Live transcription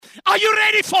Are you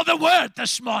ready for the word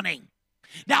this morning?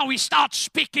 Now we start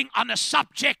speaking on a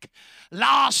subject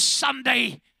last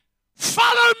Sunday.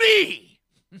 Follow me.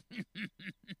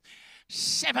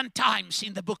 7 times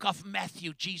in the book of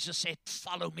Matthew, Jesus said,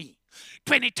 follow me.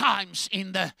 20 times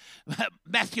in the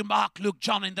Matthew, Mark, Luke,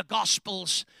 John, in the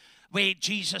Gospels, where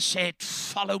Jesus said,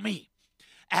 follow me.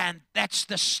 And that's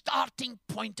the starting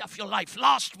point of your life.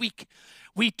 Last week,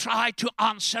 we tried to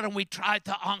answer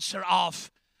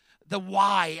of the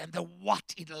why and the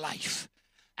what in life.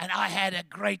 And I had a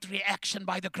great reaction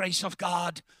by the grace of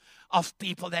God of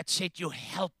people that said, you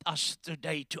helped us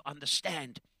today to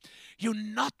understand. You're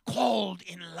not called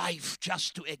in life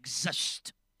just to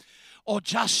exist or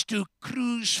just to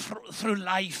cruise through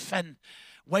life and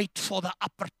wait for the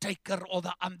uppertaker or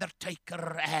the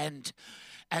undertaker and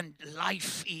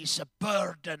life is a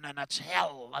burden and it's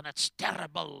hell and it's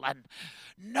terrible. And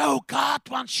no, God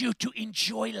wants you to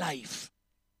enjoy life.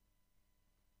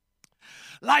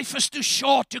 Life is too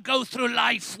short to go through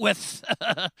life with,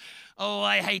 oh,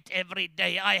 I hate every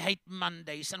day. I hate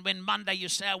Mondays. And when Monday you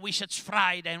say, I wish it's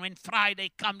Friday. And when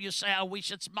Friday come, you say, I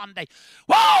wish it's Monday.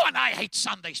 Whoa, and I hate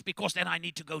Sundays because then I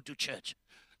need to go to church.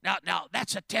 Now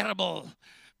that's a terrible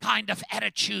kind of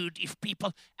attitude if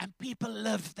people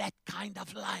live that kind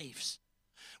of lives.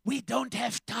 We don't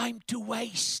have time to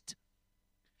waste.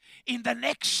 In the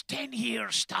next 10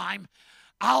 years' time,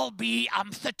 I'm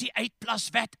 38 plus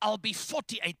VAT, I'll be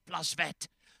 48 plus VAT.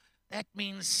 That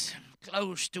means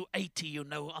close to 80,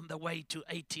 on the way to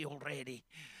 80 already.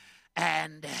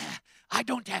 And I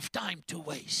don't have time to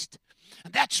waste.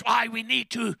 And that's why we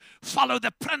need to follow the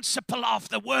principle of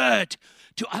the word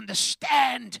to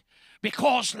understand.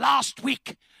 Because last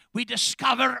week we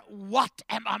discover what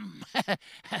am I?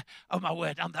 Oh my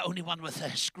word, I'm the only one with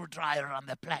a screwdriver on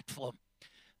the platform.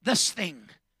 This thing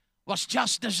was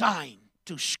just designed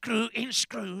to screw in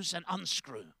screws and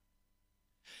unscrew.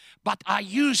 But I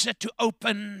use it to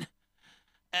open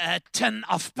a tin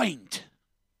of paint.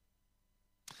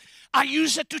 I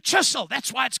use it to chisel.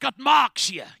 That's why it's got marks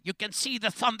here. You can see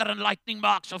the thunder and lightning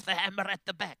marks of the hammer at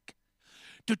the back.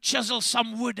 To chisel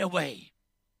some wood away.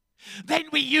 Then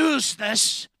we use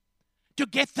this to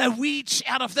get the weeds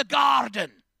out of the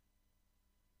garden.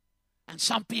 And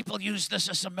some people use this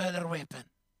as a murder weapon.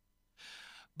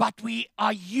 But we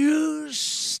use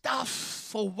stuff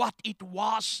for what it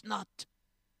was not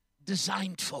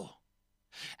designed for.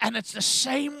 And it's the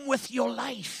same with your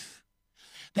life.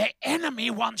 The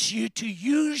enemy wants you to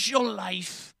use your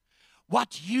life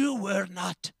what you were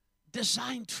not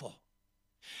designed for.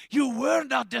 You were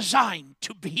not designed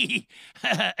to be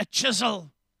a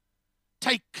chisel,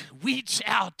 take weeds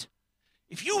out.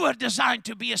 If you were designed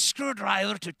to be a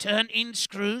screwdriver to turn in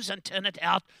screws and turn it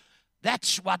out,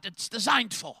 that's what it's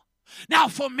designed for. Now,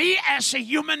 for me as a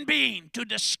human being to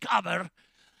discover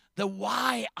the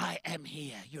why I am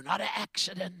here. You're not an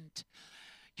accident.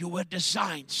 You were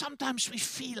designed. Sometimes we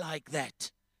feel like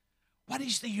that. What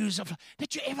is the use of life?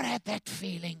 Did you ever have that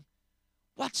feeling?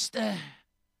 What's the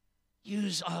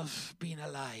use of being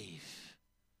alive?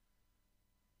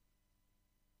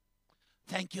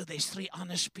 Thank you. There's 3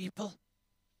 honest people.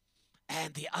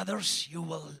 And the others, you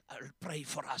will pray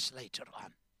for us later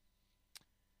on.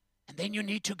 And then you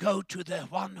need to go to the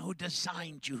one who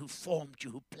designed you, who formed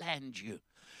you, who planned you.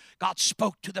 God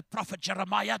spoke to the prophet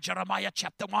Jeremiah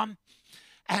chapter 1.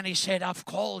 And he said, I've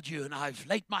called you and I've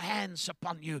laid my hands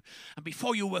upon you. And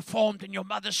before you were formed in your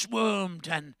mother's womb.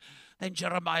 And then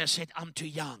Jeremiah said, I'm too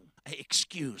young.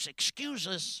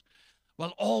 Excuses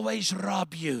will always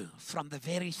rob you from the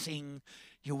very thing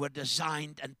you were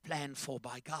designed and planned for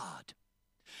by God.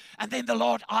 And then the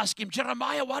Lord asked him,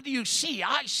 Jeremiah, what do you see?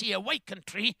 I see a awakened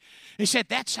tree. He said,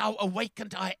 that's how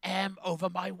awakened I am over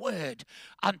my word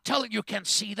until you can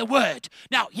see the word.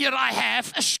 Now, here I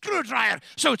have a screwdriver.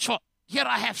 So here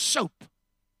I have soap.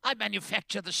 I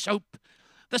manufacture the soap.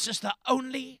 This is the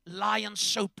only Lion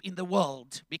soap in the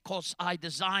world because I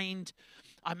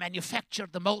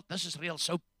manufactured the mold. This is real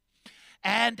soap.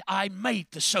 And I made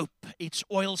the soap. It's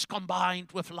oils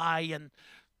combined with lye and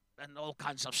all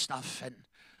kinds of stuff. And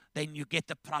then you get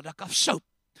the product of soap.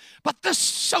 But this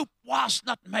soap was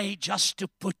not made just to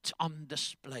put on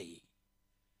display.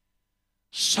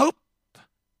 Soap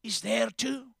is there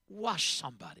to wash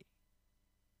somebody.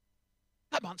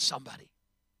 Come on, somebody.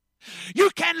 You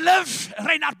can live,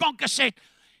 Reinhard Bonke said,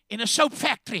 in a soap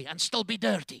factory and still be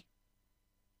dirty.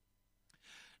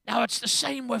 Now, it's the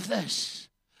same with this.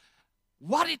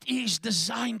 What it is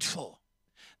designed for.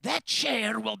 That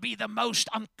chair will be the most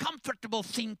uncomfortable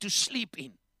thing to sleep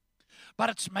in. But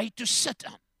it's made to sit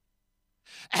on.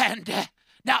 And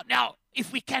now,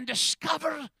 if we can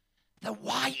discover the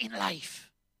why in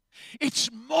life, It's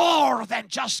more than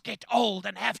just get old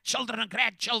and have children and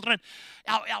grandchildren.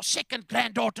 Our second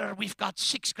granddaughter, we've got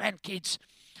 6 grandkids,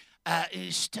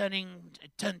 is turned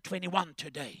 21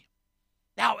 today.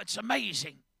 Now, it's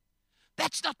amazing.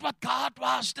 That's not what God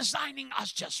was designing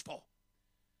us just for.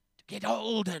 To get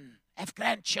old and have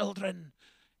grandchildren,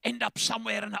 end up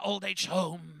somewhere in an old age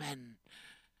home,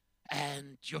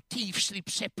 and your teeth sleep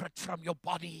separate from your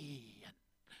body, and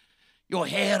your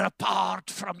hair apart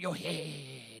from your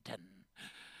head. And,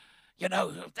 you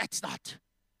know, that's not.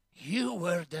 You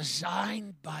were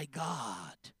designed by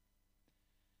God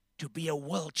to be a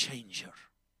world changer.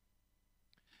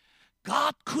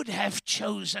 God could have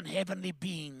chosen heavenly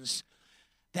beings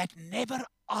that never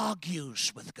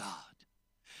argues with God.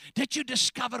 Did you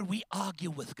discover we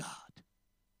argue with God?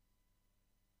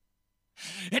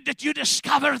 And did you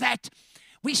discover that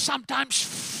we sometimes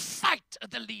fight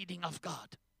the leading of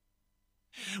God?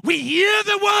 We hear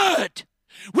the word,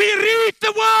 we read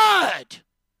the word,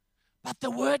 but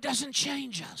the word doesn't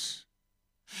change us.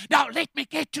 Now, let me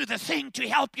get to the thing to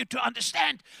help you to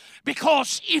understand,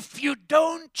 because if you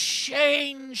don't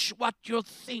change what you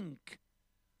think,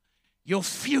 your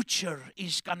future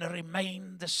is going to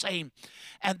remain the same.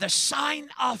 And the sign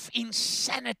of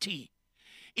insanity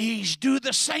is do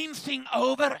the same thing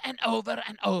over and over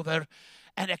and over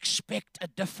and expect a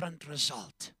different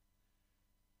result.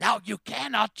 Now, you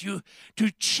cannot, to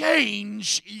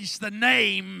change is the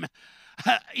name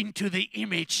into the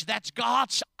image. That's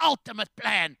God's ultimate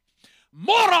plan.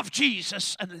 More of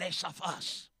Jesus and less of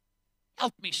us.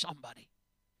 Help me, somebody.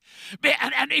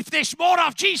 And if there's more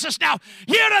of Jesus now,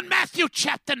 here in Matthew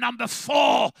chapter number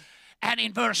 4 and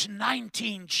in verse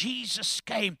 19, Jesus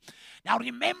came. Now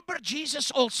remember,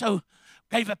 Jesus also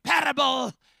gave a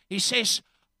parable. He says,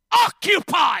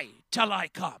 occupy till I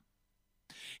come.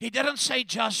 He didn't say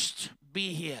just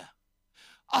be here.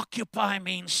 Occupy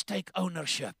means take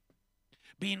ownership.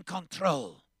 Be in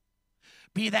control.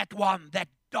 Be that one that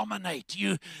dominate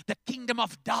you. The kingdom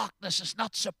of darkness is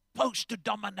not supposed to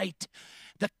dominate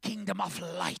the kingdom of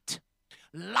light.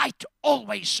 Light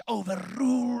always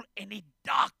overrule any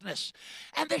darkness.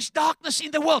 And there's darkness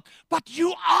in the world, but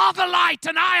you are the light,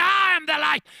 and I am the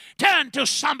light. Turn to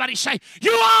somebody, say,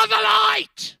 you are the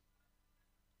light.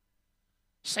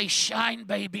 Say, shine,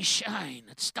 baby, shine.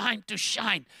 It's time to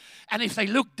shine. And if they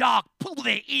look dark, pull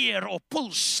their ear or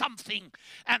pull something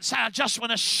and say, I just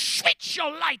want to switch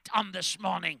your light on this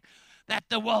morning, that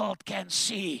the world can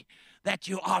see that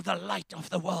you are the light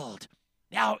of the world.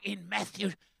 Now in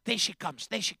Matthew, there she comes.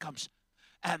 The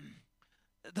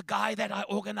guy that I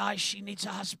organized, she needs a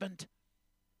husband.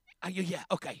 Are you here?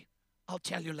 Okay, I'll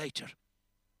tell you later.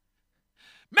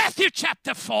 Matthew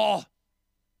chapter 4.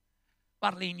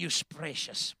 Marlene, you're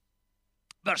precious.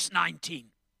 Verse 19.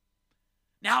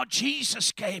 Now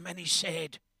Jesus came and he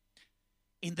said,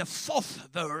 in the 4th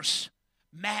verse,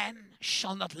 man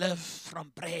shall not live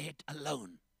from bread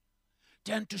alone.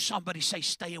 Turn to somebody, say,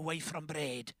 stay away from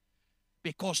bread.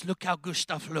 Because look how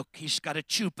Gustav look. He's got a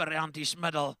tube around his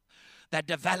middle that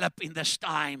developed in this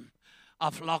time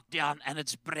of lockdown, and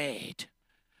it's bread.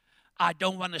 I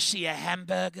don't want to see a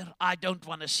hamburger. I don't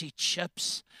want to see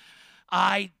chips.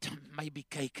 Maybe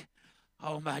cake.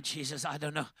 Oh my Jesus, I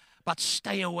don't know. But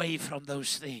stay away from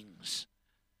those things.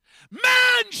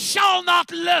 Man shall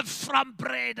not live from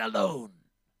bread alone.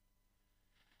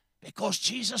 Because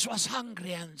Jesus was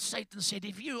hungry, and Satan said,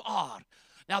 if you are.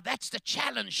 Now that's the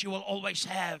challenge you will always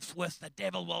have with the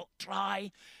devil. Will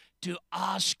try to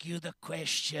ask you the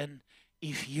question,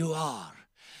 if you are.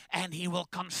 And he will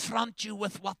confront you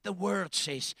with what the word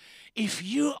says. If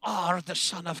you are the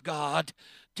Son of God,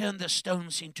 turn the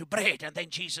stones into bread. And then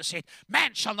Jesus said,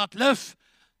 man shall not live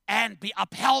and be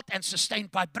upheld and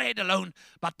sustained by bread alone,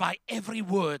 but by every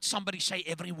word. Somebody say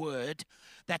every word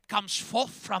that comes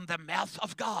forth from the mouth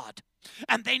of God.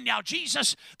 And then now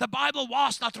Jesus, the Bible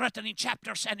was not written in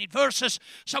chapters and in verses,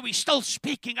 so he's still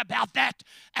speaking about that.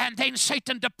 And then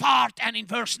Satan depart, and in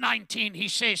verse 19 he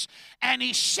says, and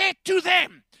he said to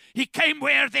them, he came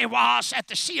where there was at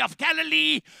the Sea of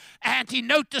Galilee, and he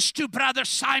noticed 2 brothers,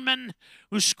 Simon,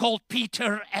 who's called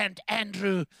Peter, and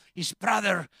Andrew, his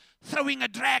brother, throwing a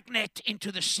dragnet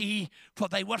into the sea, for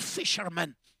they were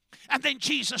fishermen. And then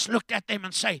Jesus looked at them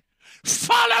and said,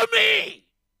 follow me,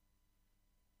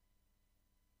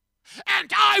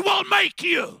 and I will make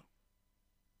you.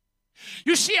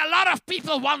 You see, a lot of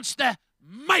people wants the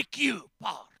make you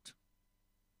part,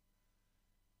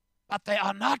 but they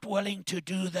are not willing to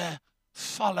do the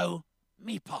follow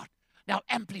me part. Now,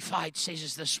 Amplified says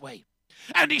it this way.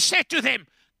 And he said to them,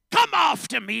 come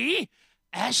after me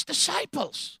as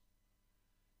disciples.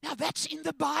 Now, that's in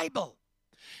the Bible.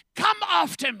 Come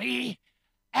after me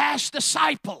as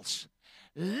disciples,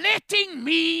 letting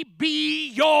me be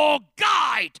your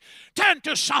guide. Turn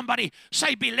to somebody,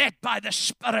 say, be led by the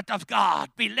Spirit of God.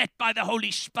 Be led by the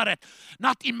Holy Spirit.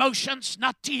 Not emotions,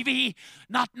 not TV,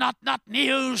 not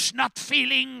news, not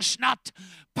feelings, not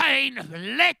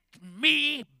pain. Let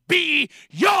me be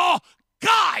your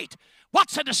guide.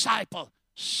 What's a disciple?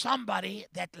 Somebody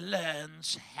that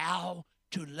learns how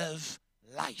to live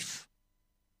life.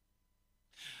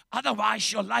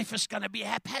 Otherwise, your life is going to be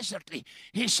haphazardly.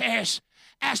 He says,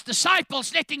 as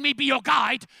disciples, letting me be your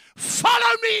guide,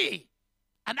 follow me,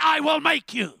 and I will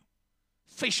make you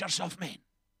fishers of men.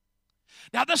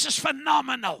 Now, this is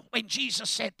phenomenal when Jesus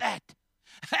said that.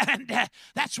 And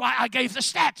that's why I gave the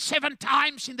stat 7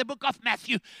 times in the book of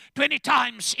Matthew, 20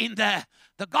 times in the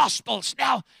Gospels.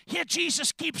 Now, here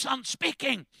Jesus keeps on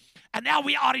speaking. And now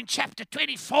we are in chapter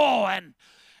 24, and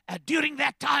during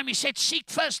that time, he said, seek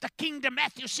first the kingdom,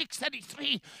 Matthew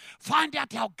 6:33. Find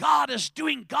out how God is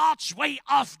doing, God's way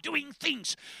of doing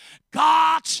things.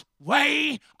 God's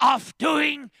way of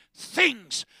doing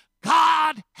things.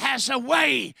 God has a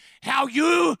way how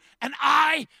you and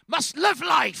I must live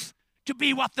life to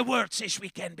be what the Word says we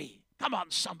can be. Come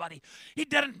on, somebody. He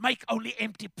didn't make only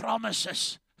empty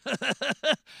promises.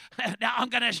 Now, I'm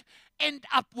going to end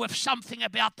up with something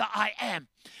about the I am.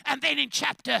 And then in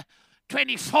chapter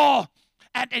 24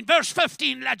 and in verse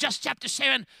 15, just chapter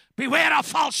 7, beware of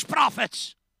false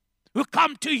prophets who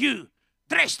come to you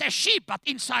dressed as sheep, but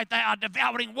inside they are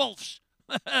devouring wolves.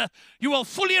 You will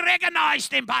fully recognize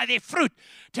them by their fruit.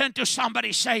 Turn to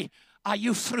somebody, say, are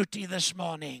you fruity this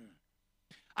morning?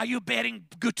 Are you bearing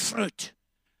good fruit?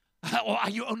 Or are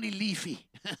you only leafy?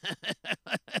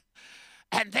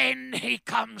 And then he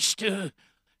comes to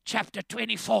chapter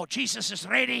 24. Jesus is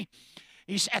ready.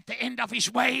 He's at the end of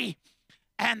his way.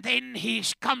 And then he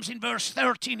comes in verse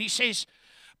 13. He says,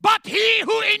 but he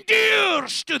who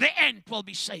endures to the end will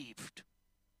be saved.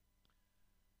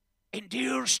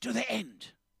 Endures to the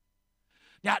end.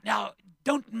 Now,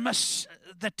 don't miss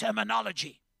the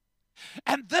terminology.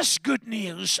 And this good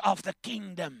news of the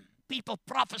kingdom, people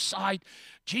prophesied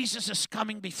Jesus is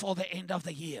coming before the end of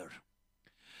the year.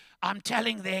 I'm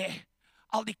telling there,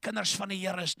 al die kinders van die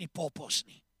Here is nie popos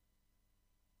nie.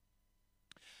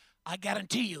 I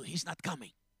guarantee you he's not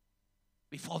coming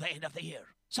before the end of the year.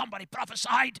 Somebody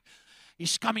prophesied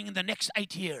he's coming in the next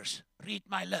 8 years. Read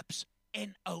my lips.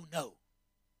 N-O, no.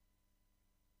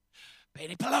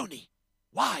 Penny Paloni.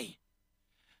 Why?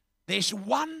 There's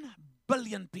 1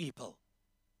 billion people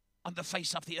on the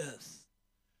face of the earth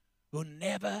who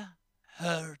never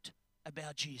heard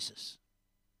about Jesus.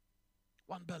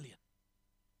 1 billion.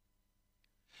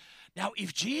 Now,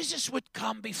 if Jesus would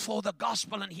come before the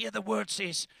gospel, and here the word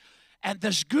says, and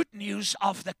this good news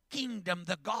of the kingdom,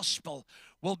 the gospel,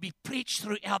 will be preached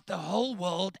throughout the whole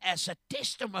world as a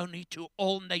testimony to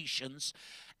all nations,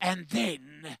 and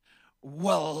then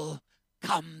will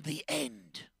come the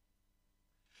end.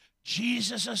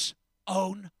 Jesus'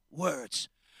 own words.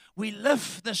 We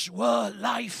live this world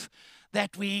life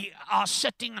that we are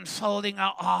sitting and folding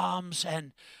our arms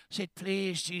and said,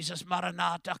 please, Jesus,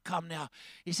 Maranatha, come now.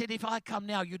 He said, if I come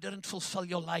now, you didn't fulfill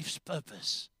your life's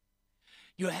purpose.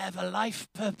 You have a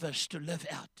life purpose to live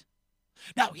out.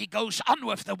 Now, he goes on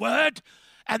with the word,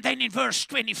 and then in verse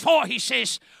 24, he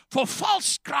says, for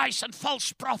false Christs and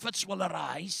false prophets will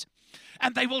arise,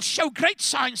 and they will show great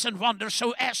signs and wonders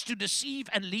so as to deceive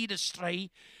and lead astray,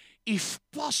 if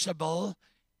possible,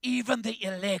 even the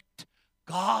elect,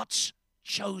 God's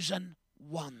chosen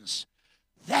ones.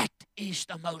 That is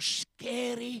the most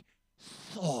scary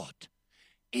thought.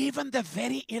 Even the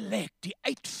very elect, die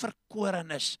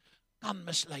uitverkorenes, kan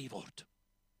mislei word.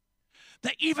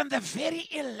 Even the very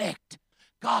elect,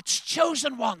 God's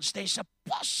chosen ones, there's a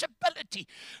possibility.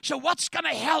 So what's going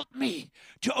to help me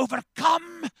to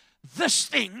overcome this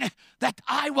thing that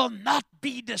I will not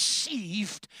be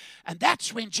deceived? And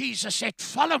that's when Jesus said,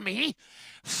 follow me,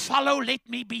 follow, let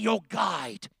me be your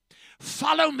guide.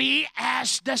 Follow me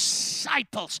as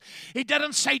disciples. He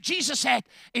didn't say, Jesus said,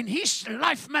 in his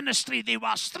life ministry, there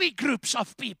was 3 groups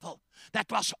of people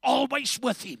that was always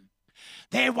with him.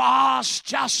 There was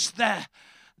just the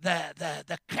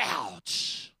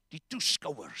crowds, the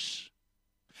toeskouers.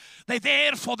 They're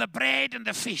there for the bread and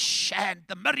the fish and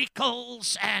the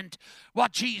miracles and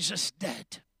what Jesus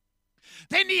did.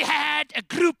 Then he had a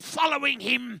group following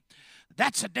him.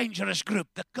 That's a dangerous group,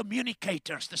 the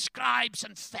communicators, the scribes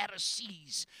and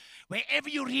Pharisees. Wherever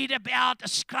you read about a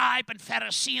scribe and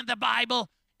Pharisee in the Bible,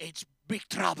 it's big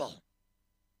trouble.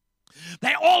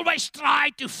 They always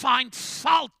try to find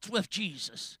fault with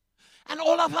Jesus. And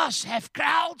all of us have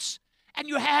crowds, and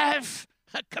you have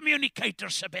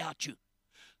communicators about you.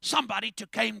 somebody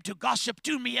came to gossip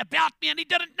to me about me, and he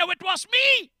didn't know it was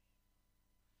me.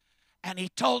 And he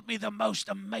told me the most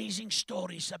amazing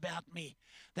stories about me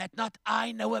that not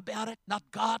I know about it, not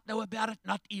God know about it,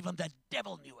 not even the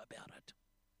devil knew about it.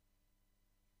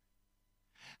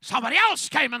 Somebody else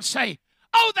came and say,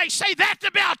 oh, they say that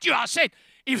about you. I said,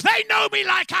 if they know me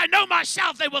like I know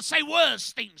myself, they will say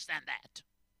worse things than that.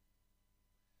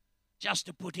 Just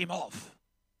to put him off.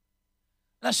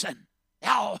 Listen,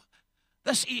 now,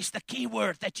 this is the key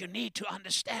word that you need to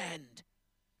understand.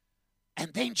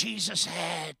 And then Jesus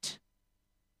had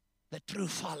the true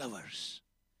followers.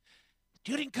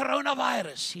 During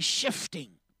coronavirus, he's shifting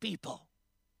people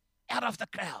out of the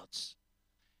crowds,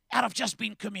 out of just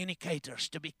being communicators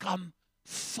to become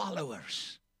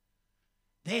followers.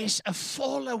 There's a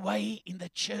fall away in the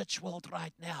church world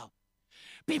right now.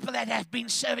 People that have been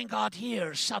serving God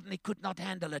here suddenly could not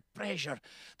handle it. Pressure.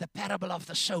 The parable of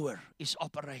the sower is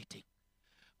operating.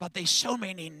 But there's so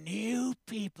many new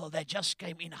people that just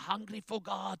came in hungry for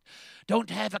God,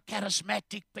 don't have a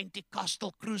charismatic,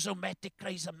 Pentecostal, cruisomatic,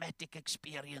 charismatic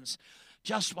experience.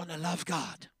 Just want to love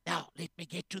God. Now, let me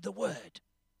get to the word.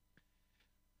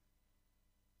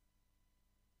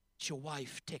 It's your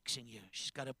wife texting you. She's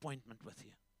got an appointment with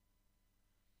you.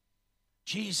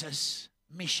 Jesus'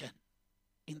 mission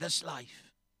in this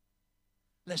life,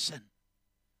 listen,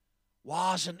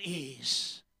 was and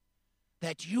is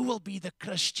that you will be the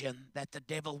Christian that the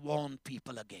devil warned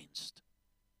people against.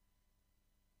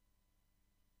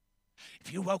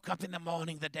 If you woke up in the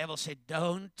morning, the devil said,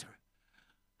 don't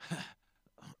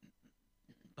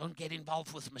get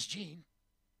involved with Miss Jean.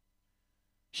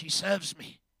 She serves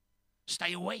me.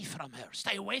 Stay away from her.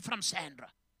 Stay away from Sandra.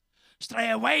 Stay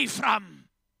away from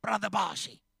Brother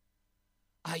Bashi.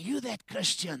 Are you that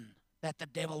Christian that the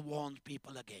devil warned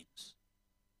people against?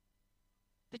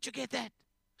 Did you get that?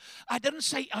 I didn't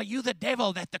say, are you the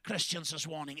devil that the Christians is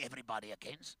warning everybody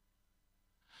against?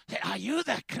 Are you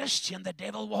the Christian the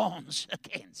devil warns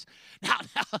against? Now,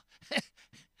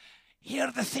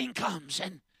 here the thing comes,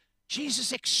 and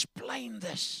Jesus explained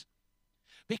this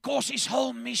because his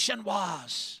whole mission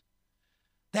was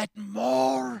that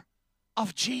more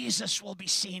of Jesus will be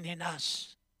seen in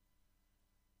us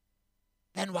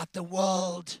than what the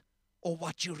world or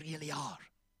what you really are.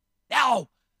 Now,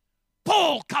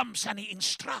 Paul comes and he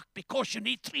instructs, because you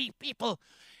need three people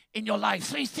in your life,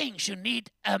 three things. You need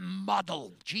a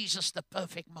model, Jesus the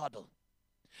perfect model.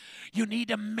 You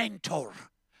need a mentor,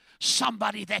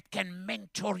 somebody that can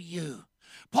mentor you.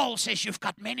 Paul says you've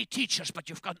got many teachers, but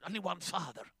you've got only one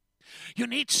Father. You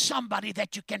need somebody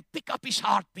that you can pick up his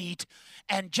heartbeat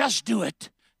and just do it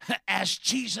as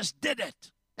Jesus did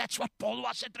it. That's what Paul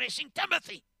was addressing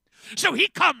Timothy. So he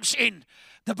comes in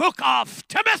the book of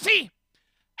Timothy,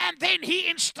 and then he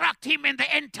instructs him in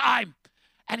the end time.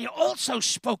 And he also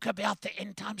spoke about the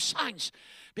end time signs,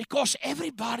 because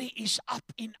everybody is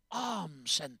up in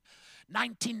arms. And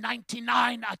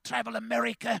 1999, I traveled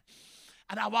America,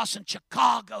 and I was in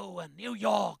Chicago and New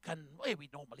York and where we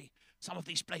normally, some of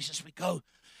these places we go.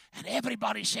 And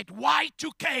everybody said,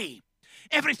 Y2K,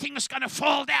 everything is going to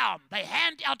fall down. They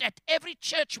hand out at every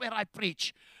church where I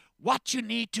preach what you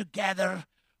need to gather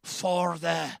for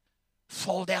the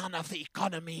fall down of the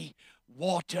economy: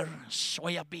 water,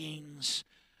 soya beans,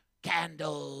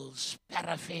 candles,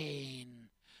 paraffin,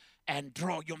 and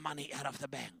draw your money out of the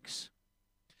banks.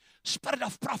 Spirit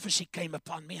of prophecy came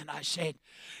upon me, and I said,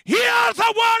 hear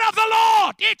the word of the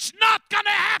Lord. It's not going to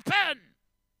happen.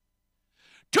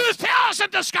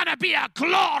 2000 is going to be a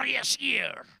glorious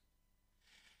year.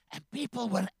 And people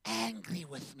were angry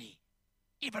with me.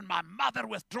 Even my mother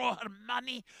withdrew her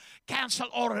money, cancel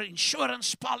all her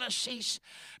insurance policies,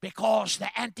 because the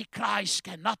Antichrist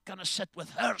cannot going to sit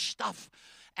with her stuff.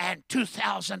 And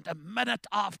 2000, a minute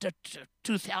after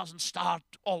 2000 start,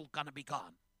 all going to be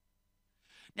gone.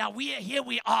 Now here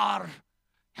we are,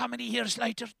 how many years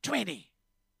later? 20.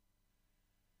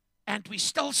 And we're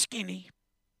still skinny.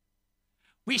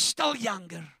 We're still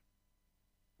younger.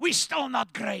 We're still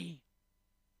not gray.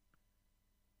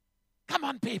 Come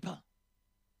on, people.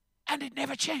 And it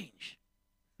never changed.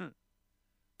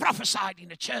 Prophesied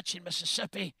in a church in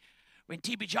Mississippi when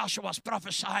T.B. Joshua was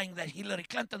prophesying that Hillary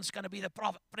Clinton's going to be the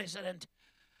president,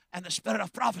 and the spirit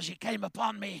of prophecy came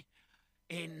upon me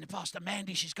in Pastor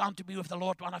Mandy. She's gone to be with the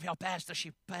Lord, one of our pastors.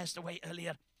 She passed away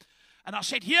earlier. And I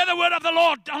said, hear the word of the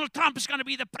Lord. Donald Trump is going to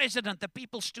be the president. The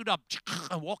people stood up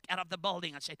and walked out of the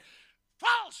building and said,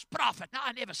 false prophet. Now,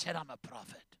 I never said I'm a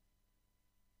prophet.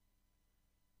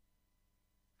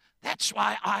 That's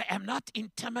why I am not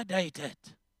intimidated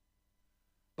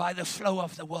by the flow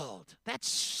of the world. That's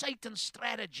Satan's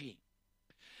strategy,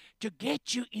 to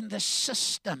get you in the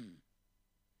system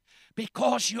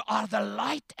because you are the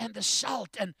light and the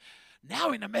salt. And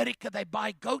now in America, they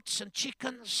buy goats and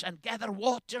chickens and gather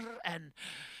water, and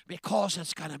because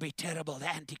it's going to be terrible, the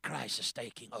Antichrist is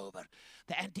taking over.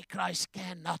 The Antichrist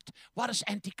cannot. What is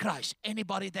Antichrist?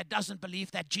 Anybody that doesn't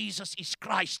believe that Jesus is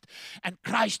Christ and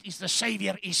Christ is the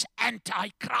Savior is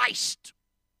Antichrist.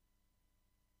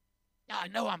 Now, I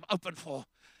know I'm open for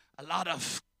a lot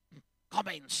of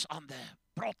comments on the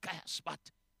broadcast, but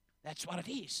that's what it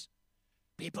is.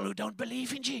 People who don't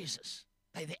believe in Jesus,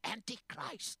 they're the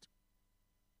Antichrist.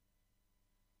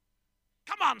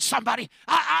 Come on, somebody.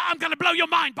 I'm going to blow your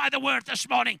mind by the word this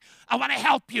morning. I want to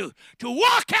help you to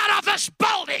walk out of this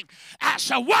building as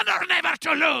a winner, never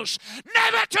to lose.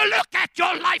 Never to look at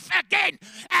your life again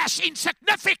as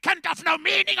insignificant, of no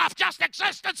meaning, of just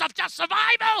existence, of just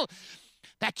survival.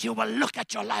 That you will look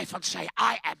at your life and say,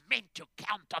 I am meant to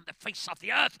count on the face of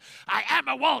the earth. I am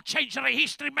a world changer, a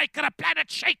history maker, a planet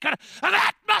shaker, an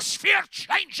atmosphere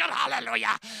changer.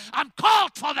 Hallelujah. I'm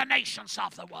called for the nations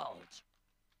of the world.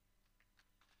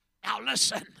 Now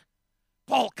listen,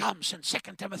 Paul comes in 2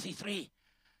 Timothy 3,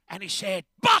 and he said,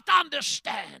 but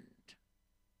understand.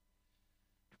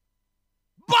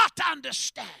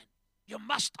 You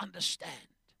must understand.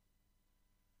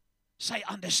 Say,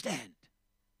 understand.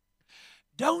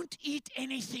 Don't eat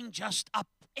anything just up.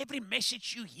 Every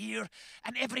message you hear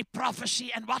and every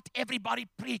prophecy and what everybody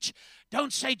preach,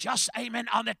 don't say just amen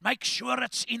on it. Make sure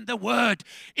it's in the Word.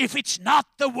 If it's not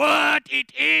the Word,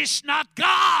 it is not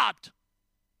God.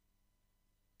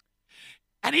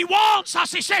 And he warns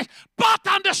us, he says, but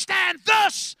understand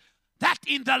this, that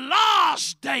in the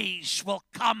last days will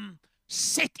come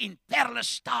set in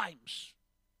perilous times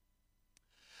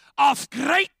of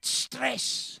great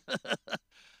stress.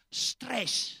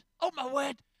 Stress. Oh, my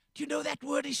word. Do you know that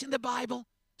word is in the Bible?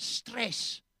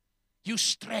 Stress. You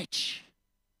stretch.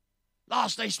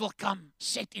 Last days will come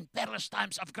set in perilous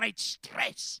times of great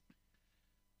stress.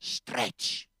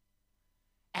 Stretch.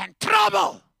 And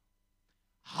trouble.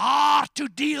 Hard to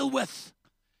deal with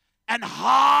and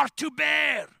hard to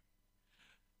bear.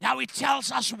 Now it tells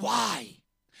us why.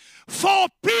 For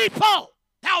people.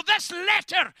 Now this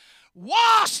letter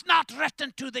was not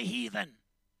written to the heathen.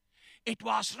 It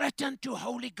was written to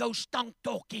Holy Ghost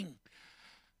tongue-talking,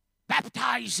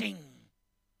 baptizing,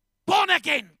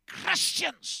 born-again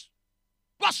Christians.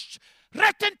 It was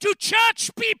written to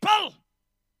church people.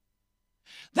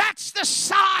 That's the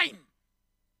sign.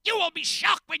 You will be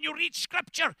shocked when you read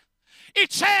Scripture.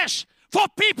 It says, for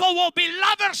people will be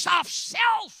lovers of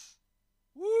self.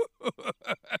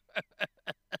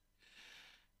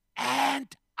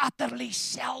 And utterly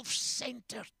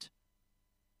self-centered.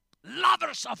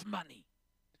 Lovers of money.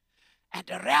 And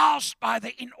aroused by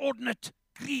the inordinate,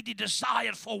 greedy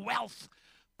desire for wealth.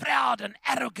 Proud and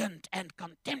arrogant and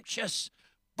contemptuous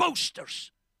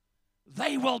boasters.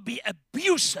 They will be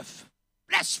abusive,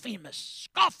 blasphemous,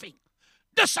 scoffing,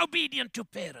 disobedient to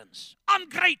parents,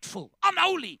 ungrateful,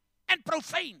 unholy, and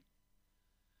profane.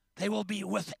 They will be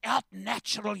without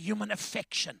natural human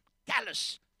affection,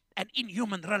 callous and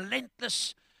inhuman,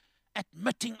 relentless,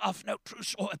 admitting of no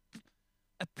truth or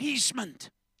appeasement.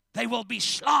 They will be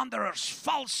slanderers,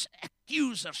 false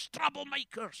accusers,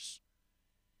 troublemakers,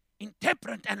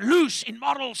 intemperate and loose in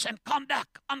morals and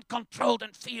conduct, uncontrolled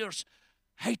and fierce,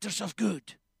 haters of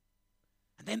good.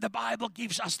 And then the Bible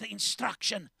gives us the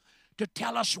instruction to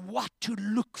tell us what to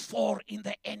look for in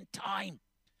the end time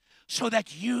so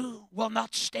that you will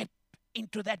not step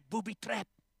into that booby trap.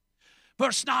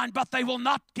 Verse 9, but they will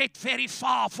not get very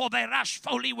far, for their rash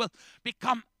folly will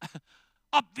become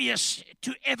obvious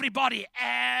to everybody,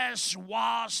 as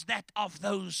was that of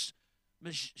those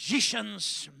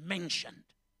magicians mentioned.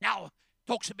 Now, it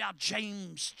talks about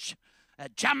Jannes,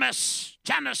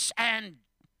 and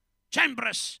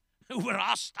Jambres, who were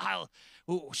hostile,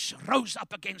 who rose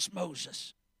up against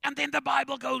Moses. And then the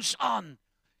Bible goes on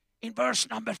in verse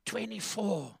number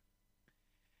 24.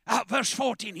 Verse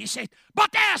 14, he said, but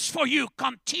as for you,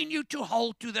 continue to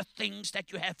hold to the things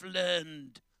that you have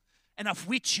learned and of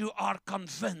which you are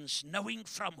convinced, knowing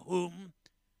from whom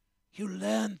you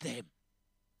learned them.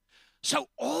 So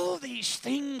all these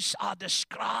things are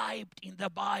described in the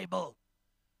Bible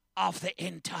of the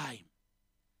end time.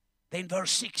 Then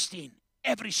verse 16,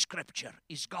 every scripture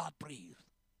is God-breathed.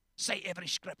 Say every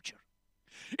scripture.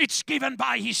 It's given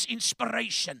by his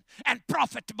inspiration and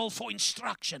profitable for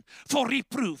instruction, for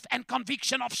reproof and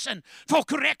conviction of sin, for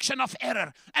correction of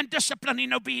error and discipline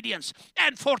in obedience,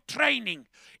 and for training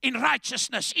in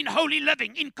righteousness, in holy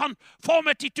living, in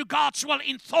conformity to God's will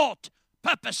in thought,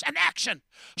 purpose, and action,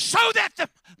 so that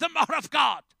the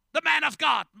man of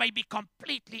God may be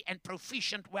completely and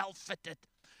proficient, well fitted,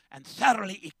 and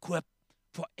thoroughly equipped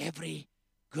for every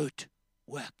good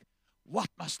work. What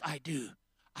must I do?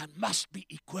 I must be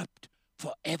equipped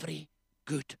for every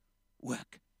good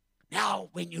work. Now,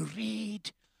 when you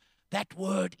read, that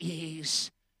word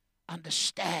is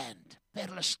understand.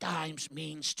 Perilous times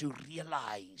means to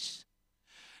realize.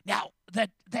 Now, the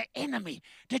enemy,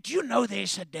 did you know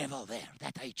there's a devil there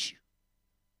that hates you?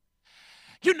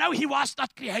 You know he was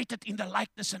not created in the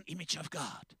likeness and image of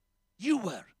God. You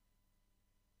were.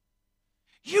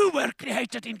 You were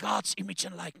created in God's image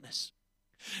and likeness.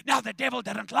 Now, the devil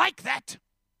didn't like that.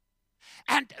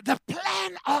 And the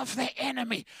plan of the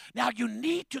enemy. Now, you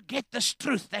need to get this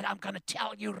truth that I'm going to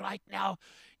tell you right now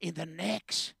in the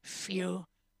next few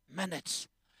minutes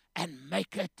and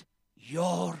make it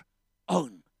your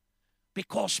own.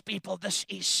 Because, people, this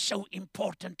is so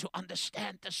important to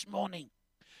understand this morning.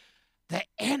 The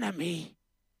enemy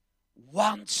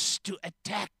wants to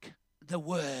attack the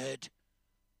word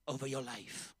over your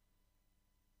life.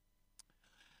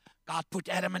 God put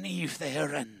Adam and Eve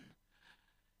there, and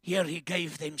here he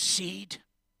gave them seed,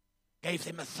 gave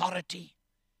them authority,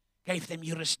 gave them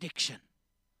jurisdiction.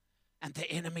 And the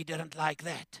enemy didn't like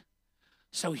that.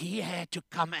 So he had to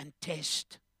come and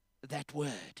test that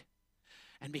word.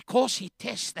 And because he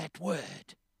tests that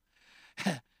word,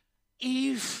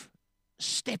 Eve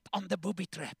stepped on the booby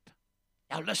trap.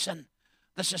 Now listen,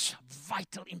 this is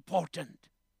vital important.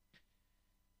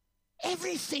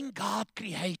 Everything God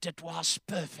created was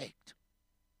perfect.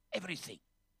 Everything.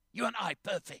 You and I,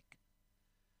 perfect.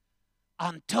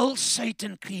 Until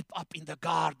Satan creep up in the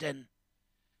garden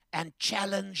and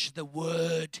challenged the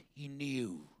word he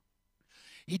knew.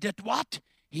 He did what?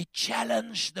 He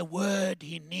challenged the word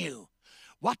he knew.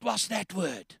 What was that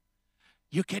word?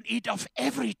 You can eat of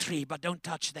every tree, but don't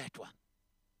touch that one.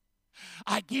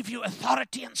 I give you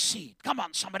authority and seed. Come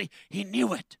on, somebody. He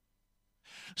knew it.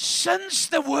 Since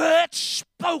the word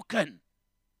spoken,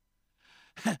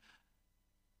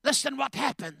 listen what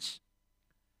happens.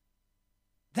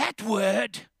 That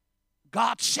word,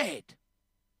 God said,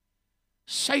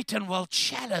 Satan will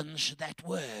challenge that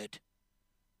word.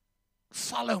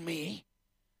 Follow me,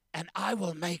 and I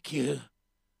will make you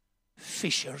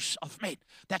fishers of men.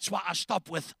 That's why I stop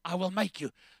with, I will make you.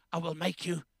 I will make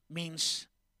you means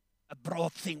a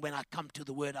broad thing when I come to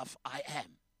the word of I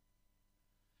am.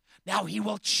 Now he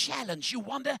will challenge. You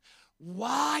wonder,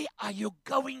 why are you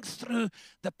going through?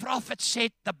 The prophet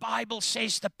said, the Bible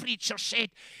says, the preacher said,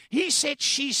 he said,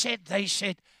 she said, they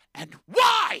said. And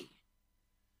why?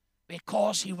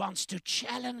 Because he wants to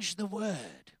challenge the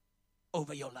word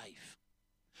over your life.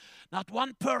 Not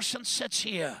one person sits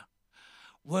here.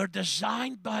 We're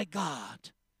designed by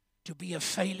God to be a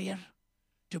failure,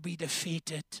 to be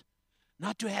defeated,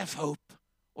 not to have hope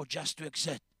or just to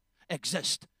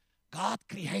exist. God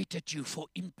created you for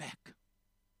impact.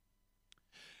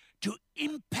 To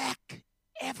impact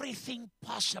everything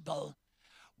possible,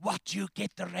 what you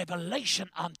get the revelation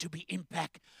on to be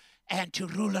impact and to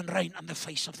rule and reign on the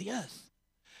face of the earth.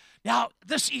 Now,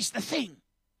 this is the thing.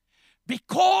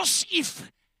 Because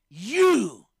if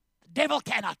you, the devil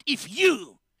cannot, if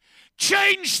you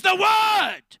change the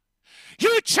word,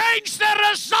 you change the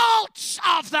results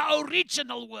of the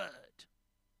original word.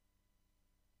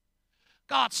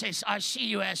 God says, I see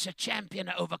you as a champion,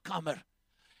 an overcomer.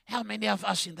 How many of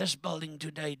us in this building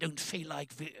today don't feel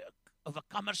like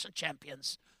overcomers and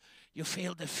champions? You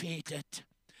feel defeated.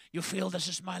 You feel this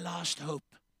is my last hope.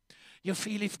 You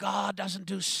feel if God doesn't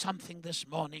do something this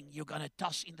morning, you're going to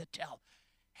toss in the towel.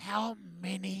 How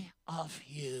many of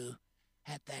you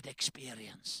had that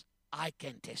experience? I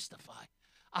can testify.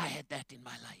 I had that in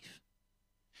my life.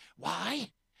 Why?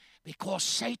 Because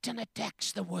Satan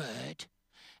attacks the word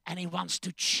and he wants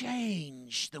to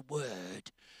change the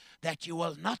word, that you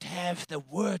will not have the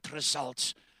word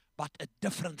results, but a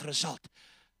different result.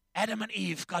 Adam and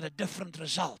Eve got a different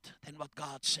result than what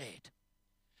God said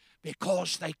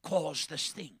because they caused this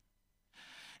thing.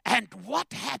 And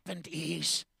what happened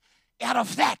is, out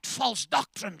of that, false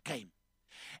doctrine came.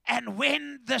 And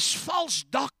when this false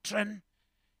doctrine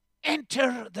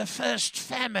entered the first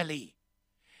family,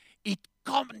 it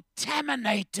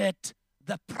contaminated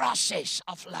the process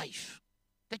of life.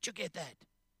 Did you get that?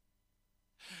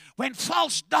 When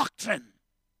false doctrine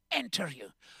enter you,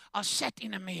 I sat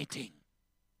in a meeting,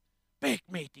 big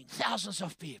meeting, thousands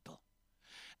of people.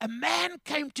 A man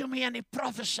came to me and he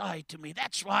prophesied to me.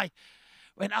 That's why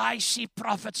when I see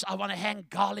prophets, I want to hang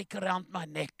garlic around my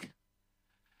neck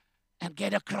and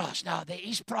get across. Now, there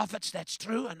is prophets, that's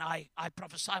true, and I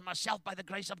prophesy myself by the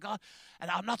grace of God.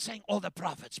 And I'm not saying all the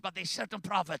prophets, but there's certain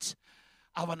prophets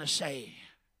I want to say,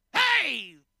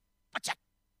 hey, what's up?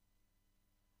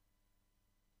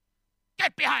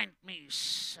 Get behind me,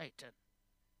 Satan.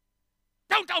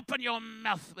 Don't open your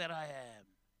mouth where I am.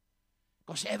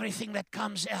 Because everything that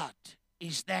comes out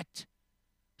is that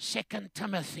 2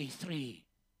 Timothy 3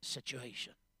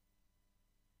 situation.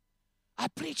 I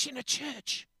preach in a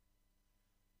church.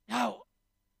 Now,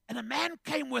 and a man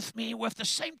came with me with the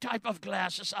same type of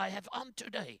glasses I have on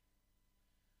today.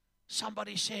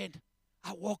 Somebody said,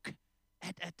 I walk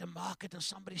at the market and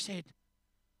somebody said,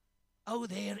 oh,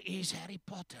 there is Harry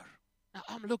Potter. Now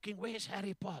I'm looking, where's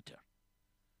Harry Potter?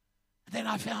 Then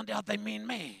I found out they mean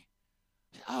me.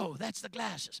 Oh, that's the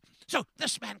glasses. So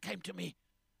this man came to me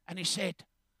and he said,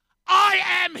 I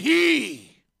am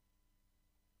he.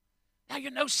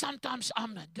 Now, sometimes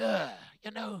I'm the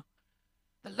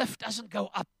lift doesn't go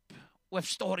up with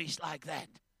stories like that.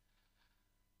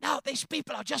 Now, these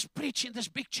people are just preaching this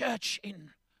big church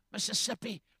in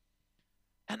Mississippi.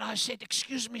 And I said,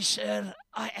 excuse me, sir,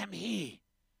 I am he.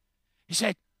 He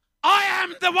said, I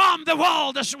am the one the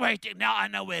world is waiting. Now I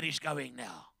know where he's going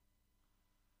now.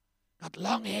 Got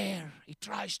long hair. He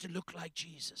tries to look like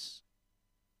Jesus.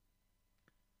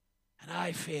 And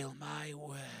I feel my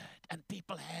word. And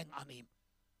people hang on him.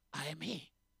 I am he.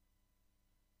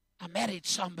 I married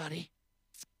somebody.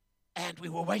 And we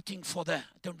were waiting for I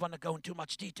don't want to go into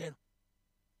much detail.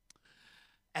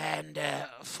 And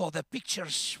for the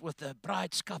pictures with the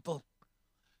bride's couple.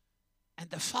 And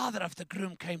the father of the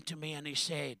groom came to me and he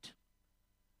said,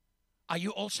 are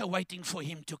you also waiting for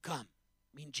him to come?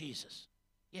 I mean Jesus.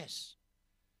 Yes.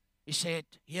 He said,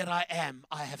 here I am,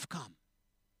 I have come.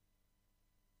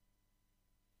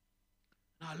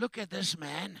 Now look at this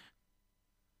man.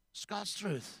 It's God's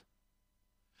truth.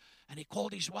 And he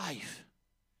called his wife.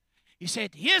 He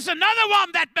said, here's another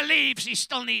one that believes he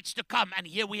still needs to come. And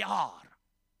here we are.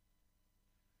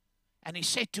 And he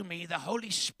said to me, the Holy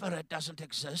Spirit doesn't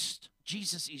exist.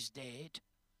 Jesus is dead.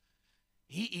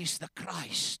 He is the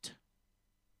Christ.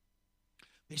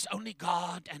 There's only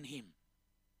God and him.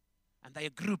 And they're a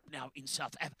group now in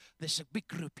South Africa. There's a big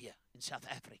group here in South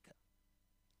Africa.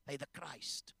 They're the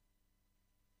Christ.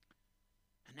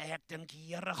 En ek dink,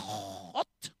 Here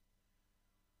God,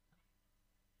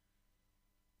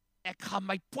 ek gaan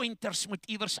my pointers moet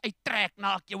iewers uittrek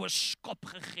na ek jou 'n skop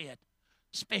gegee het.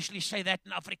 Especially say that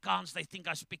in Afrikaans, they think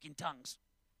I speak in tongues.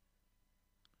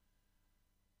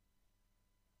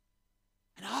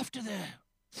 And after the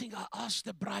thing, I asked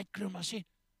the bridegroom, I said,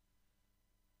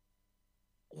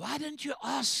 why didn't you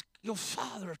ask your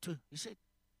father to? He said,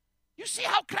 you see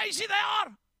how crazy they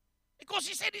are? Because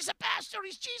he said he's a pastor,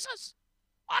 he's Jesus.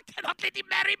 I cannot let him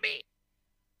marry me.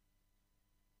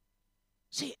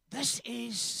 See, this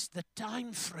is the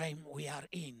time frame we are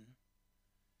in.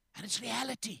 And it's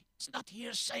reality. It's not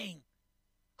here saying,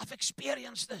 I've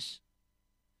experienced this.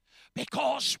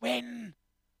 Because when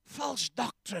false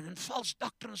doctrine and false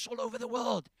doctrines all over the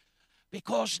world,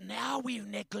 because now we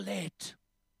neglect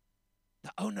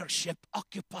the ownership,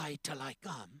 occupy till I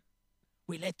come.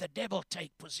 We let the devil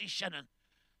take position and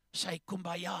say,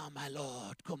 kumbaya, my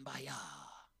Lord, kumbaya.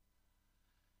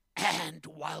 And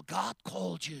while God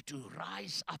called you to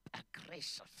rise up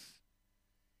aggressive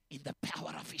in the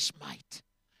power of his might,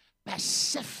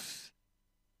 passive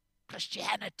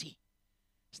Christianity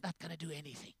is not going to do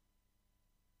anything.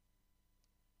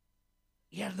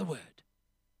 Hear the word.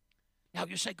 Now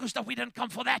you say, Gustav, we didn't come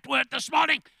for that word this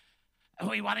morning.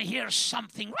 We want to hear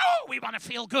something. Oh, we want to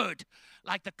feel good.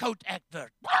 Like the Coat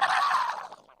advert.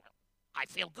 I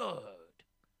feel good.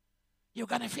 You're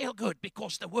going to feel good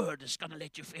because the word is going to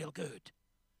let you feel good.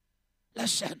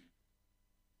 Listen.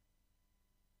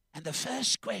 And the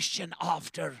first question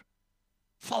after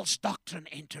false doctrine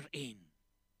enter in.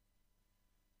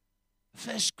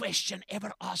 First question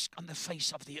ever asked on the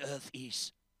face of the earth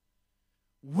is,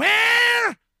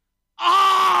 where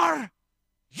are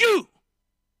you?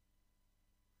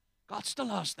 God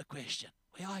still asked the question,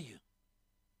 where are you?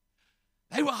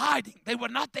 They were hiding. They were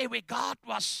not there where God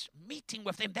was meeting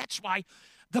with them. That's why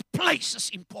the place is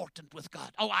important with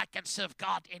God. Oh, I can serve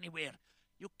God anywhere.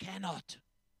 You cannot.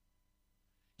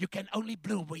 You can only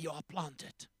bloom where you are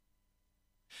planted.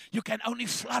 You can only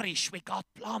flourish where God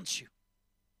plants you.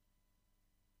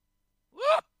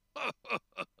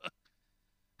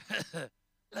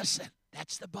 Listen,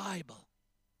 that's the Bible.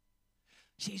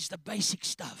 See, it's the basic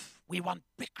stuff. We want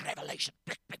big revelation.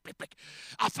 Big.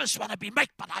 I first want to be make,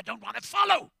 but I don't want to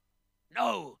follow.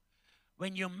 No.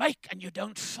 When you make and you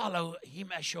don't follow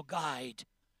him as your guide,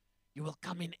 you will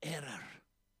come in error.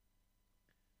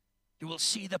 You will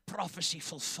see the prophecy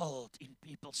fulfilled in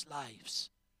people's lives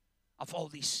of all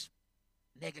these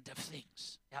negative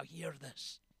things. Now hear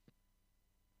this.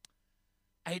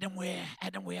 Adam,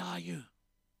 where are you?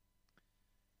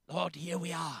 Lord, here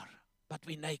we are, but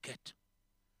we're naked.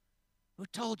 Who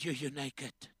told you you're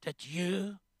naked? Did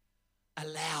you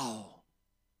allow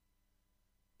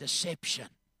deception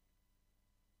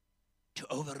to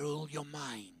overrule your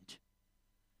mind,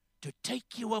 to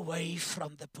take you away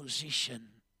from the position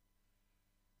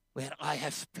where I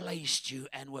have placed you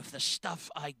and with the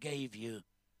stuff I gave you,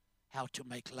 how to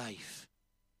make life?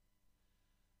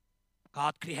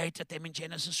 God created them in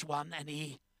Genesis 1 and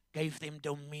He gave them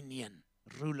dominion,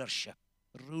 rulership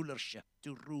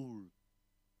to rule.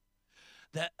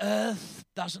 The earth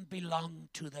doesn't belong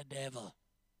to the devil.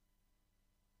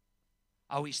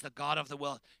 Oh, he's the God of the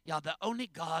world. Yeah, the only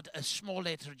God, a small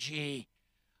letter G,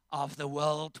 of the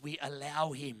world, we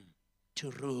allow Him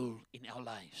to rule in our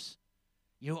lives.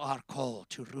 You are called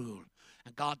to rule.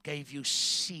 And God gave you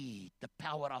seed, the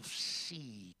power of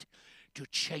seed, to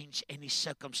change any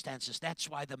circumstances. That's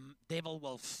why the devil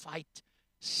will fight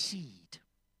seed.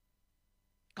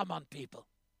 Come on, people.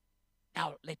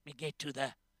 Now, let me get to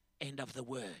the end of the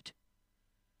word.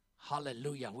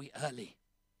 Hallelujah, we early.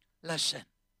 Listen.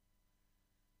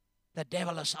 The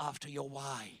devil is after your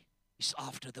why. He's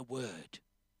after the word.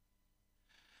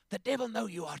 The devil know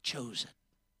you are chosen.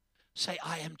 Say,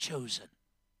 I am chosen.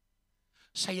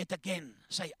 Say it again.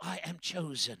 Say, I am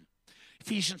chosen.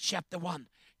 Ephesians chapter 1.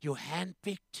 You're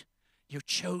handpicked. You're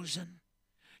chosen.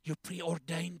 You're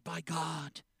preordained by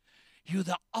God. You're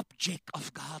the object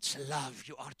of God's love.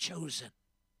 You are chosen.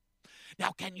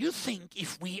 Now, can you think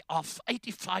if we are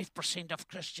 85% of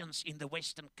Christians in the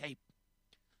Western Cape,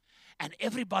 and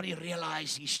everybody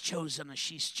realize he's chosen and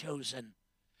she's chosen,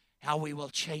 how we will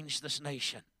change this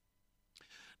nation?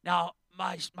 Now,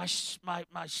 my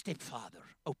stepfather,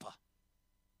 Opa.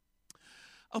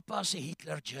 Opa's a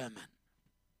Hitler German.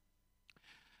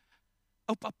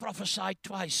 Opa prophesied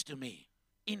twice to me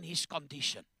in his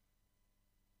condition.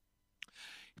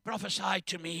 He prophesied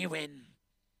to me when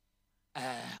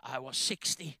I was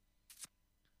 60.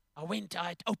 I went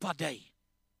at Opa Day,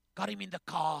 got him in the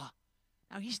car.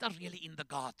 Now, he's not really in the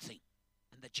God thing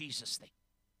and the Jesus thing.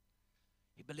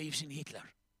 He believes in Hitler.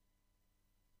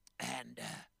 And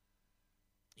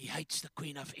he hates the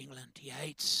Queen of England. He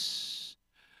hates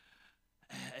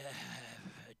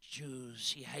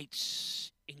Jews. He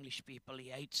hates English people.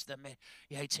 He hates them.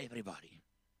 He hates everybody.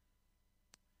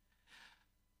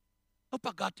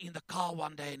 Opa got in the car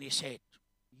one day and he said,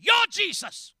 "You're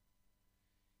Jesus."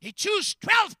 He chose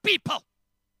 12 people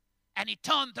and he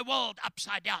turned the world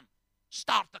upside down.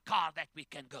 Start the car that we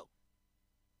can go.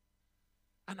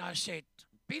 And I said,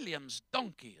 Billiam's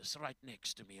donkey is right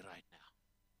next to me right now.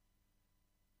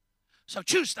 So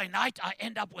Tuesday night, I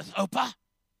end up with Opa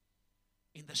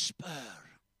in the Spur.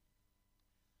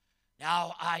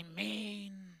 Now, I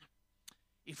mean,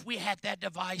 if we had that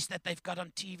device that they've got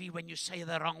on TV when you say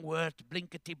the wrong word,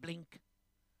 blinkety blink,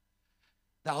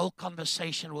 the whole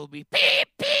conversation will be beep,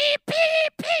 beep,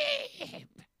 beep, beep.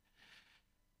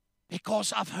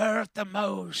 Because I've heard the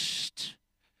most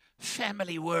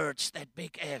family words, that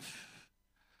big F,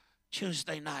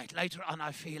 Tuesday night. Later on,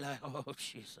 I feel like, oh,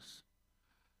 Jesus.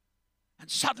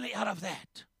 And suddenly out of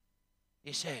that,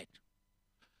 he said,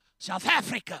 South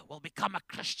Africa will become a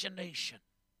Christian nation.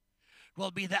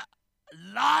 Will be the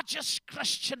largest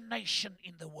Christian nation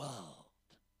in the world.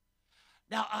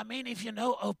 Now, I mean, if you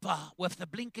know Opa with the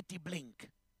blinkety blink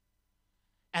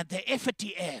and the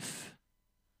effety F,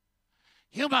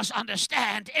 you must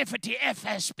understand effety F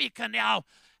has spoken now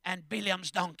and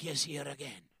Billiam's donkey is here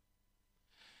again.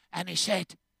 And he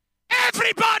said,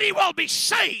 everybody will be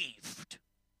saved.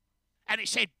 And he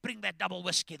said, bring that double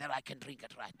whiskey that I can drink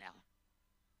it right now.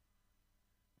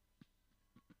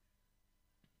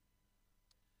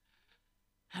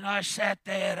 And I sat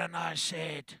there and I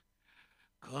said,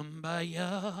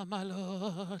 Kumbaya, my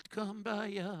Lord,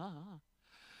 Kumbaya.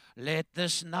 Let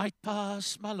this night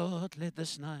pass, my Lord, let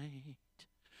this night.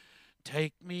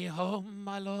 Take me home,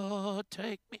 my Lord,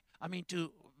 take me. I mean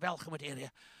to Welgemoot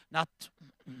area, not.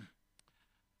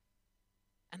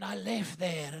 And I left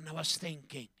there and I was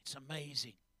thinking, it's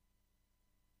amazing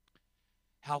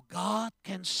how God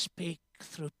can speak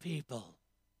through people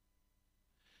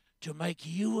to make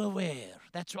you aware.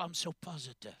 That's why I'm so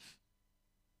positive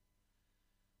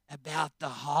about the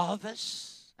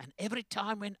harvest. And every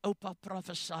time when Opa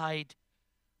prophesied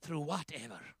through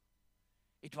whatever,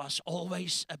 it was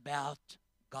always about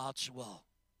God's will,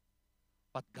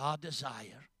 what God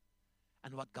desires,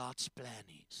 and what God's plan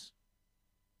is.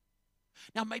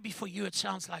 Now, maybe for you it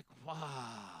sounds like,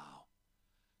 wow.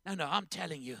 No, I'm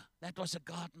telling you, that was a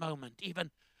God moment. Even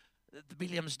the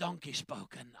Williams donkey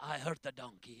spoke, and I heard the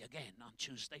donkey again on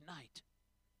Tuesday night.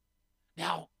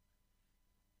 Now,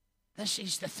 this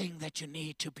is the thing that you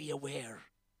need to be aware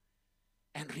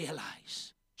and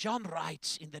realize. John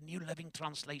writes in the New Living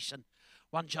Translation,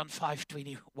 1 John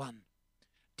 5:21,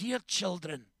 "Dear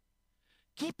children,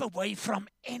 keep away from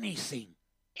anything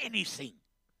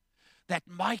that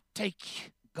might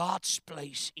take God's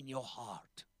place in your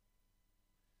heart."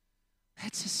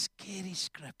 That's a scary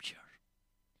scripture.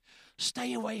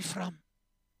 Stay away from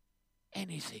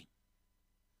anything.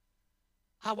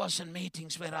 I was in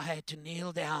meetings where I had to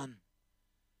kneel down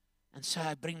and say,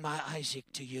 "I bring my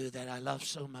Isaac to you that I love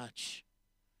so much,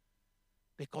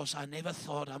 because I never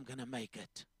thought I'm going to make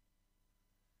it."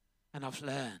 And I've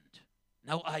learned,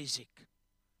 no Isaac,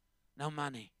 no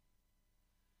money,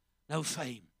 no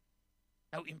fame,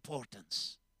 no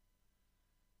importance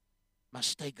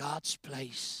must take God's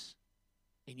place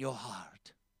in your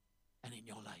heart and in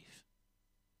your life.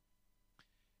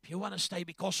 If you want to stay,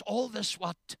 because all this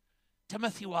what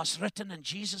Timothy was written and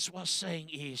Jesus was saying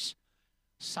is,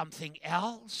 something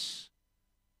else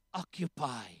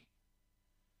occupy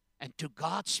and to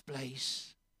God's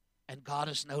place, and God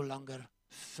is no longer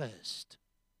first.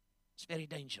 It's very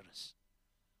dangerous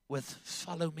with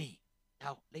follow me.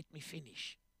 Now, let me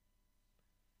finish.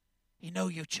 You know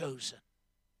you're chosen.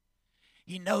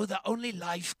 You know the only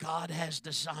life God has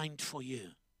designed for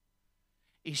you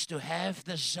is to have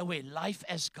the Zoe, life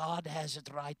as God has it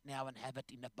right now, and have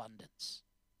it in abundance.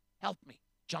 Help me.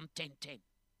 John 10:10.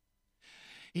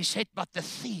 He said, "But the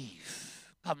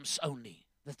thief comes only."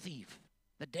 The thief.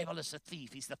 The devil is a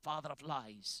thief. He's the father of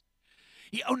lies.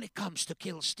 He only comes to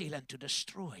kill, steal, and to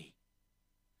destroy.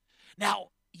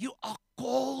 Now, you are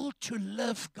called to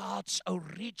live God's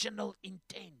original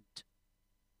intent.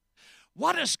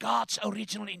 What is God's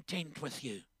original intent with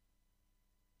you?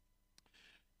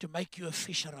 To make you a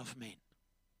fisher of men.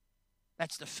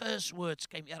 That's the first words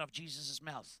came out of Jesus'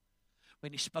 mouth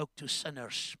when he spoke to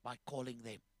sinners by calling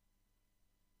them.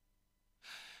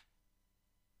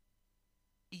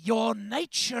 Your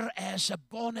nature as a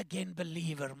born-again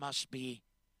believer must be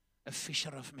a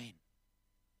fisher of men.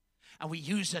 And we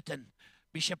use it, and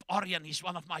Bishop Orion, he's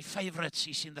one of my favorites.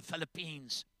 He's in the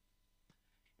Philippines.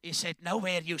 He said,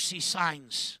 nowhere you see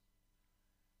signs.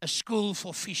 A school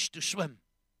for fish to swim.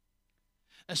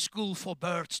 A school for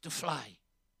birds to fly.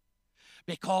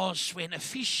 Because when a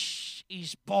fish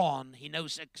is born, he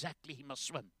knows exactly he must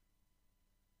swim.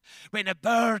 When a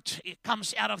bird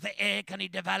comes out of the egg and he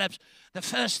develops, the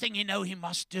first thing he knows he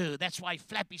must do. That's why he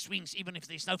flaps his wings, even if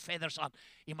there's no feathers on.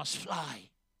 He must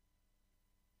fly.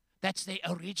 That's the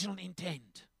original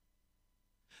intent.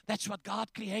 That's what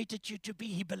God created you to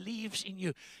be. He believes in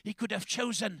you. He could have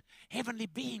chosen heavenly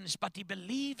beings, but he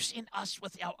believes in us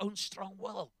with our own strong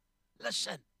will.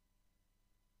 Listen.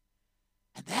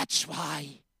 And that's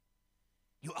why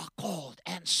you are called.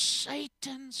 And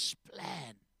Satan's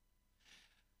plan.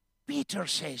 Peter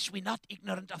says, we're not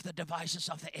ignorant of the devices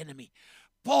of the enemy.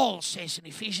 Paul says in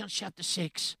Ephesians chapter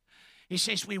 6, he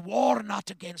says, we war not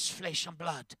against flesh and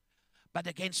blood, but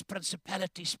against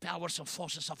principalities, powers, and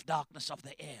forces of darkness of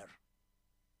the air.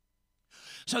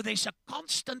 So there's a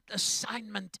constant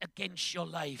assignment against your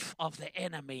life of the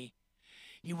enemy.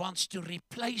 He wants to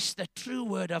replace the true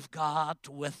word of God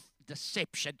with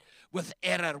deception, with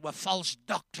error, with false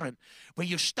doctrine, where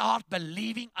you start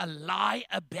believing a lie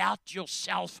about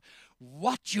yourself,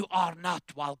 what you are not,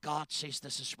 while God says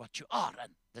this is what you are.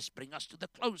 And this brings us to the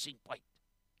closing point.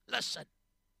 Listen.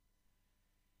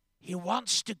 He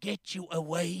wants to get you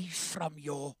away from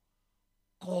your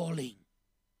calling.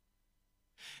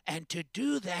 And to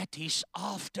do that is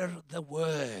after the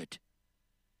word.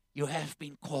 You have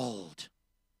been called.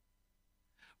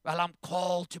 Well, I'm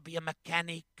called to be a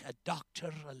mechanic, a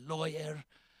doctor, a lawyer,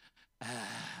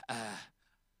 a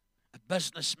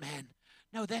businessman.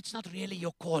 No, that's not really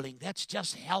your calling. That's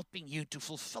just helping you to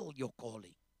fulfill your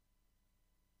calling.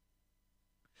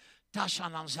 Tasha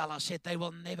and Anzala said they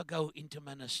will never go into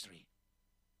ministry.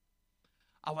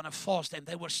 I want to force them.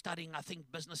 They were studying, I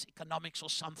think, business economics or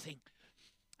something.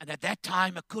 And at that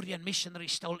time, a Korean missionary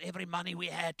stole every money we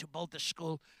had to build the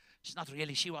school. She's not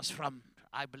really. She was from,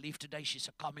 I believe today she's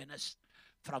a communist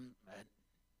from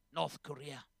North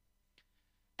Korea.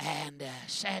 And a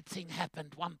sad thing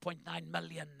happened, 1.9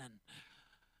 million. And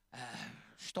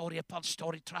story upon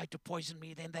story tried to poison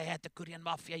me. Then they had the Korean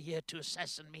mafia here to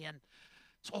assassinate me. And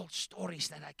it's all stories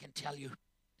that I can tell you.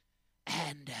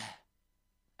 And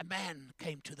a man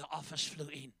came to the office, flew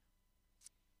in.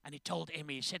 And he told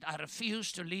Emmy, he said, I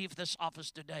refuse to leave this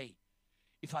office today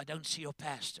if I don't see your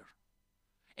pastor.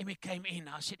 Emmy came in.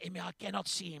 I said, Emmy, I cannot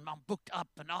see him. I'm booked up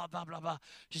and blah, blah, blah.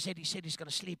 She said, he said he's going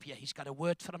to sleep here. He's got a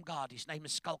word from God. His name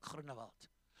is Skalk Groenewald.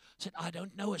 I said, I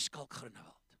don't know a Skalk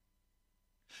Groenewald.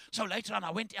 So later on,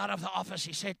 I went out of the office.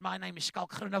 He said, my name is Skalk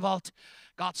Groenewald.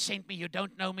 God sent me. You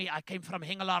don't know me. I came from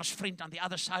Hengelaarspruit on the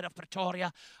other side of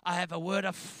Pretoria. I have a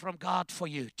word from God for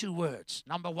you. 2 words.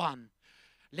 Number 1,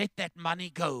 let that money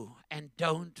go and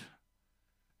don't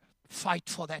fight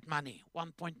for that money.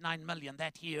 1.9 million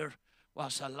that year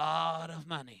was a lot of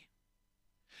money.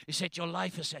 He said, your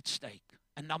life is at stake.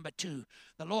 And number 2,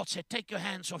 the Lord said, take your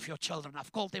hands off your children.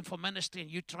 I've called them for ministry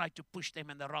and you tried to push them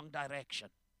in the wrong direction.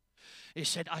 He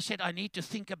said, I need to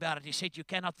think about it. He said, you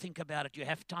cannot think about it. You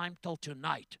have time till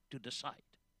tonight to decide.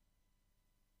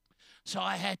 So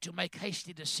I had to make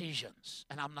hasty decisions.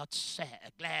 And I'm not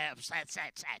sad,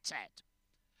 sad.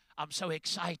 I'm so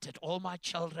excited. All my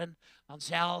children,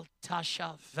 Ansel,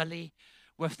 Tasha, Willie,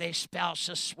 with their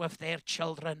spouses, with their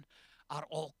children, are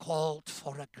all called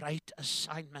for a great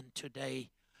assignment today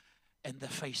in the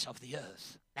face of the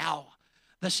earth. Now,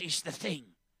 this is the thing.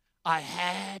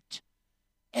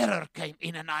 Error came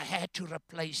in, and I had to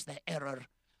replace the error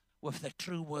with the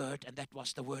true word, and that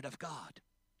was the word of God.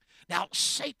 Now,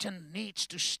 Satan needs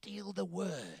to steal the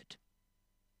word.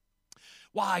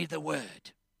 Why the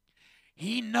word?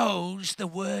 He knows the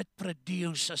word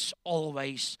produces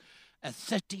always a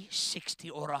 30, 60,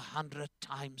 or 100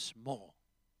 times more.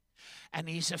 And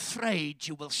he's afraid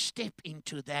you will step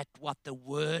into that, what the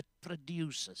word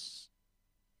produces.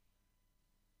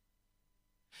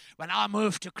 When I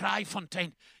moved to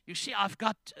Kraaifontein, you see, I've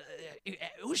got,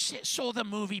 who saw the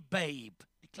movie Babe?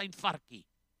 Die Klein Varkie.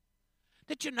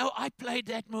 Did you know I played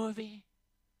that movie?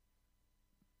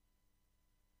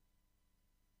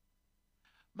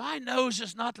 My nose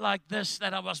is not like this,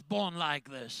 that I was born like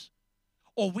this.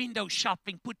 Or window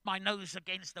shopping, put my nose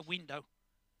against the window.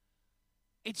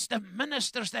 It's the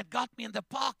ministers that got me in the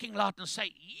parking lot and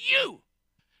say, you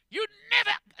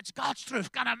never, it's God's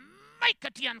truth, gonna make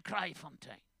it here in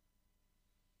Kraaifontein.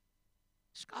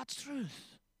 It's God's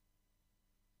truth.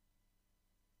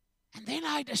 And then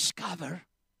I discover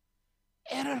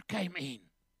error came in.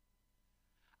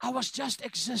 I was just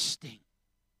existing.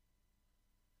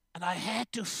 And I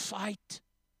had to fight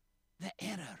the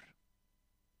error.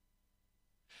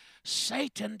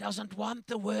 Satan doesn't want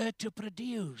the word to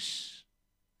produce.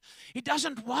 He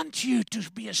doesn't want you to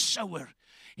be a sower.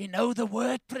 You know, the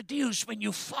word produce, when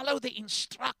you follow the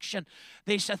instruction,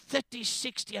 there's a 30,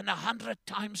 60, and 100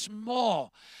 times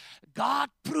more. God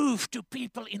proved to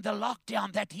people in the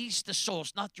lockdown that He's the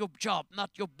source, not your job,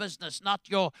 not your business, not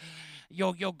your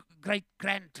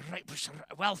great-grand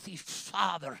wealthy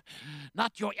father,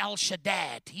 not your El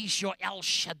Shaddai. He's your El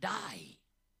Shaddai.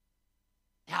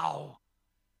 Now,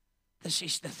 this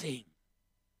is the thing.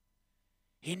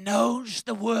 He knows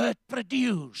the word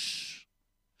produce.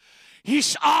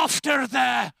 He's after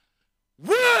the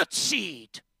word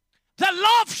seed, the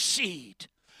love seed,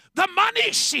 the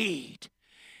money seed.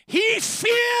 He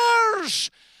fears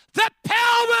the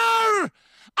power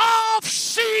of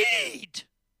seed.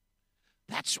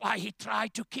 That's why he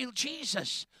tried to kill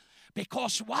Jesus.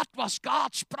 Because what was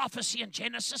God's prophecy in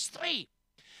Genesis 3?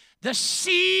 The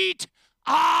seed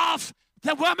of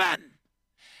the woman.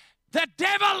 The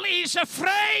devil is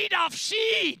afraid of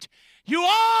seed. You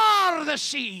are the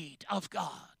seed of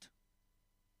God.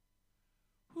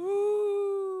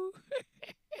 Ooh.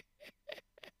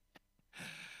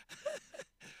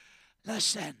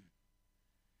 Listen.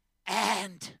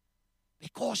 And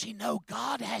because you know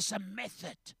God has a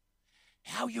method,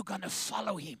 how you're going to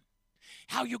follow Him,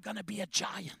 how you're going to be a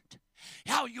giant,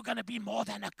 how you're going to be more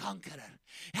than a conqueror,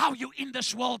 how you're in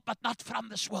this world but not from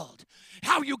this world,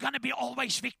 how you're going to be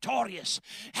always victorious,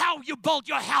 how you build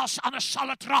your house on a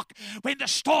solid rock when the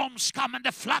storms come and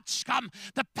the floods come,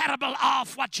 the parable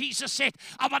of what Jesus said.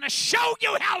 I want to show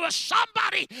you how as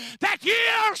somebody that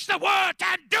hears the word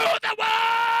and do the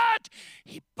word,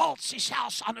 he builds his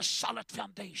house on a solid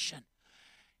foundation.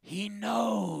 He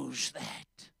knows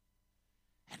that.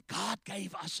 And God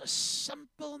gave us a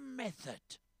simple method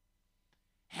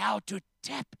how to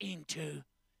tap into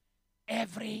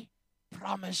every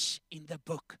promise in the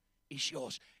book is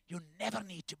yours. You never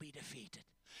need to be defeated.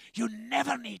 You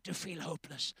never need to feel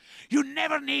hopeless. You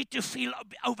never need to feel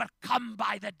overcome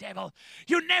by the devil.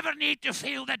 You never need to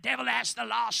feel the devil has the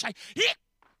last say.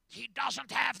 He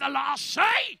doesn't have the last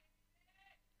say.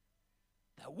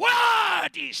 The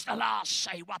word is the last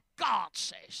say, what God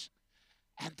says.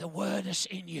 And the word is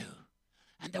in you.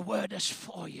 And the word is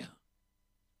for you.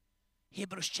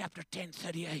 Hebrews chapter 10,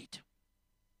 38.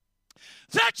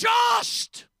 The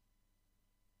just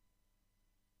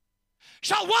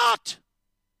shall what?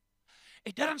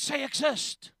 It didn't say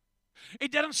exist.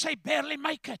 It didn't say barely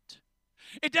make it.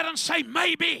 It didn't say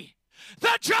maybe.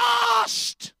 The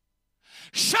just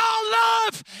shall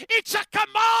live life. It's a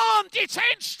command. It's an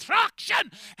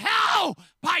instruction. How?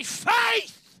 By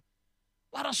faith.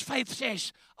 What does faith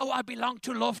says? Oh, I belong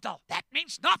to Lovedale. That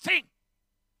means nothing.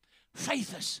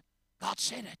 Faith is, God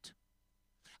said it.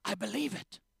 I believe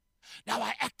it. Now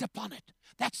I act upon it.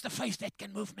 That's the faith that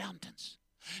can move mountains.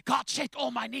 God said all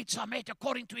my needs are met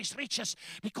according to his riches.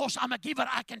 Because I'm a giver,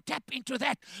 I can tap into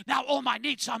that. Now all my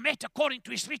needs are met according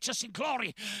to his riches in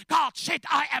glory. God said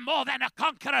I am more than a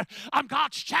conqueror. I'm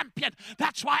God's champion.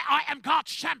 That's why I am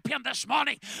God's champion this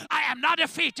morning. I am not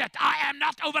defeated. I am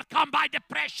not overcome by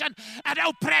depression and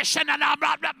oppression. And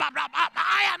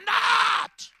I am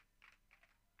not.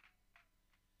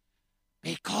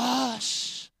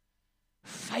 Because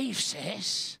faith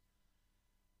says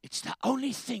it's the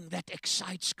only thing that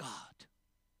excites God,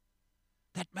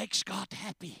 that makes God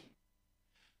happy.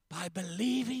 By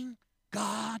believing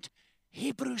God,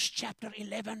 Hebrews chapter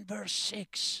 11 verse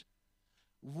 6,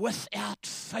 without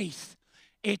faith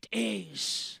it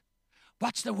is.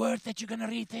 What's the word that you're going to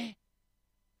read there?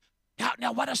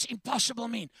 Now, what does impossible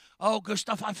mean? Oh,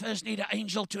 Gustav, I first need an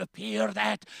angel to appear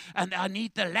that, and I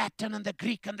need the Latin and the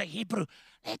Greek and the Hebrew.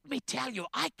 Let me tell you,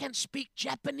 I can speak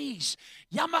Japanese,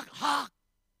 Yamaha,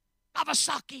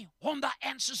 Kawasaki, Honda,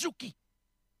 and Suzuki.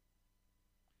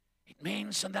 It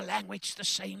means in the language the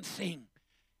same thing.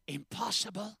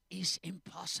 Impossible is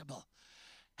impossible.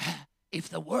 If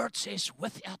the word says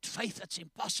without faith it's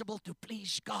impossible to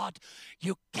please God,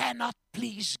 you cannot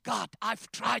please God. I've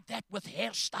tried that with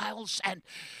hairstyles and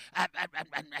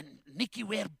Nikki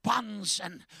wear buns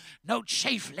and no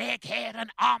shaved leg hair and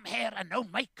arm hair and no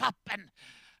makeup. And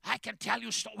I can tell you,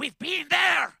 we've been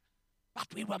there. But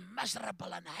we were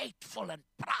miserable and hateful and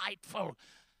prideful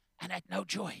and had no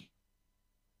joy.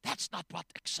 That's not what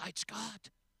excites God.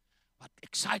 What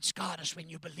excites God is when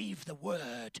you believe the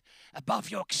word above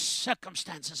your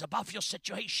circumstances, above your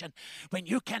situation. When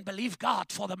you can believe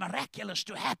God for the miraculous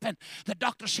to happen. The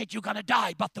doctor said you're going to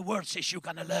die, but the word says you're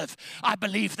going to live. I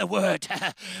believe the word.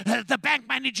 The bank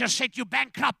manager said you're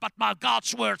bankrupt, but my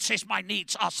God's word says my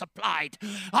needs are supplied.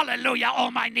 Hallelujah, all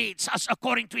my needs are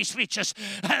according to his riches.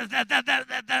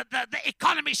 The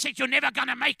economy said you're never going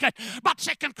to make it, but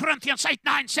 2 Corinthians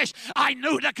 8:9 says, I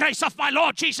knew the grace of my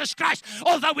Lord Jesus Christ,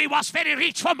 although he was very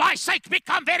rich, for my sake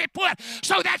become very poor,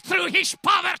 so that through his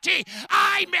poverty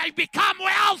I may become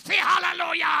wealthy.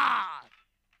 Hallelujah.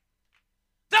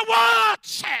 The word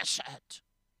says it.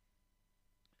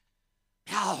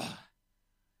 Now,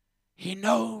 he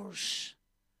knows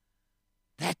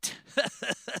that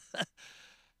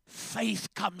faith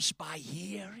comes by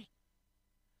hearing,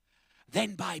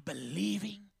 then by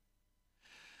believing,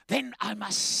 then I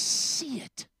must see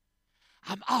it.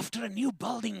 I'm after a new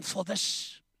building for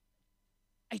this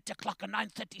 8 o'clock and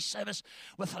 9:30 service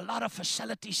with a lot of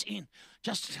facilities in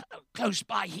just close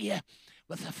by here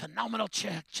with a phenomenal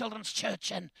church, children's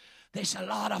church, and there's a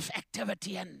lot of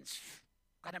activity and it's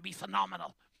going to be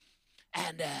phenomenal.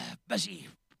 And busy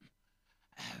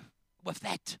with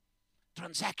that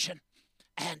transaction.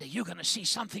 And you're going to see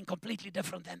something completely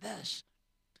different than this.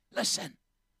 Listen.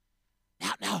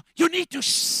 Now, you need to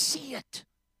see it.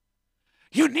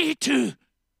 You need to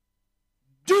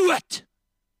do it.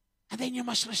 And then you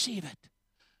must receive it.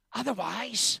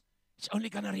 Otherwise, it's only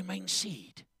going to remain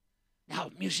seed. Now,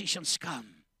 musicians,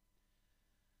 come.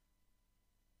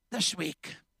 This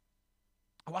week,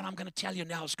 what I'm going to tell you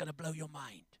now is going to blow your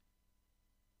mind.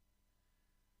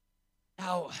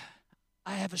 Now,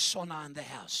 I have a sauna in the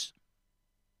house.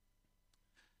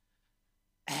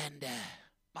 And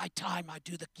my time, I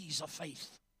do the keys of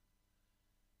faith.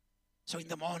 So in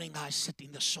the morning, I sit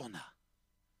in the sauna.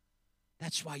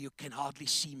 That's why you can hardly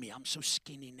see me. I'm so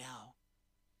skinny now.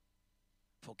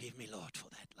 Forgive me, Lord, for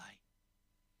that lie.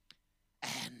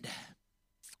 And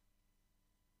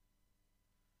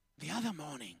the other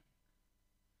morning,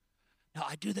 now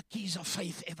I do the keys of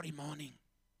faith every morning.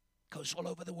 Goes all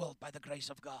over the world by the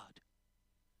grace of God.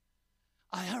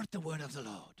 I heard the word of the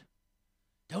Lord.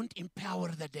 Don't empower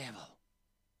the devil.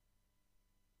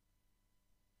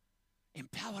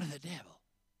 Empower the devil.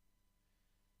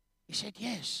 He said,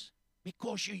 yes.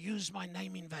 Because you use my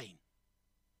name in vain.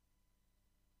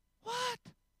 What?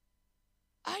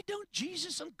 I don't,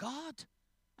 Jesus and God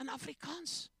and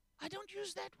Afrikaans. I don't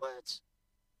use that words.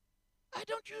 I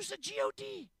don't use the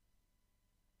G-O-D.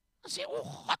 I say,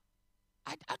 oh, what?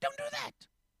 I don't do that.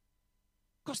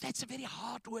 Because that's a very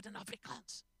hard word in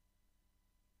Afrikaans.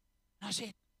 And I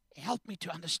said, help me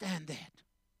to understand that.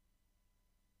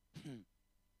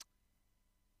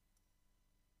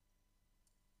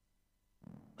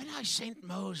 When I sent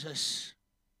Moses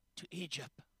to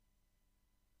Egypt,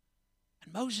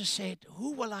 and Moses said,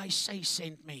 who will I say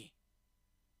sent me?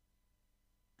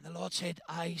 And the Lord said,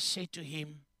 I said to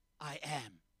him, I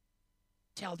am.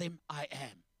 Tell them I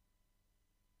am.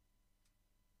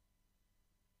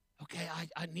 Okay,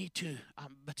 I need to,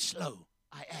 but slow.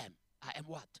 I am. I am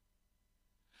what?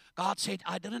 God said,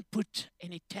 I didn't put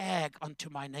any tag onto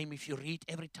my name. If you read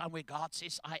every time where God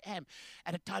says, I am.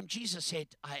 At a time, Jesus said,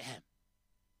 I am.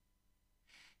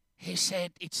 He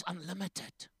said, it's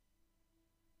unlimited.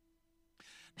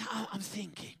 Now, I'm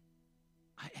thinking,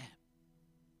 I am.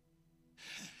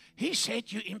 He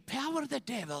said, you empower the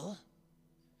devil.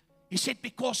 He said,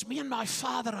 because me and my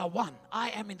Father are one.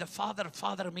 I am in the Father,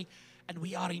 Father in me, and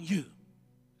we are in you.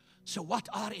 So what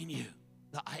are in you?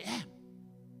 The I am.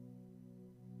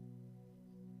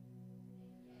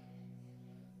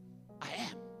 I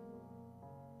am.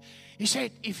 He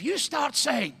said, if you start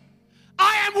saying,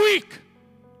 I am weak,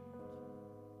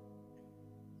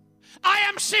 I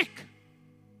am sick,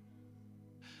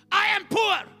 I am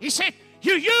poor, he said,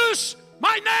 you use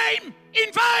my name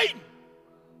in vain.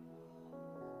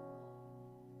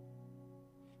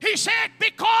 He said,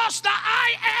 because the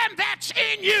I am that's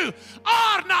in you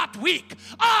are not weak,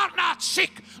 are not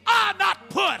sick, are not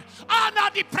poor, are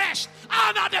not depressed,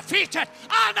 are not defeated,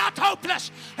 are not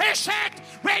hopeless. He said,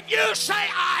 when you say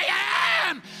I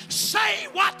am, say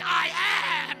what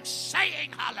I am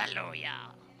saying. Hallelujah.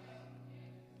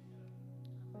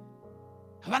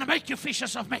 I want to make you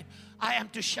fishers of men. I am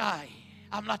too shy.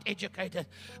 I'm not educated.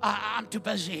 I'm too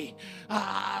busy.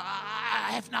 I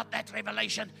have not that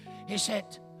revelation. He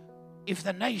said, if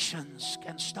the nations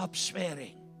can stop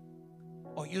swearing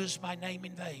or use my name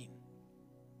in vain,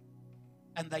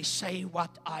 and they say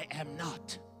what I am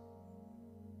not.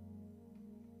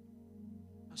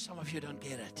 Some of you don't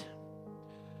get it.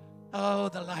 Oh,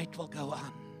 the light will go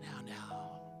on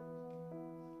now.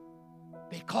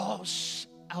 Because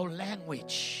our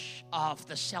language of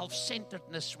the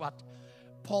self-centeredness, what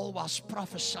Paul was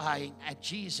prophesying, and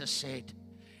Jesus said,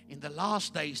 in the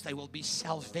last days they will be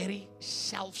very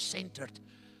self-centered.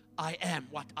 I am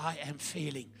what I am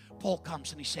feeling. Paul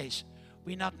comes and he says,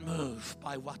 we're not moved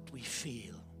by what we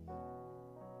feel.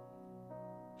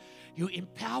 You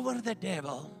empower the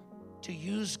devil to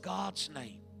use God's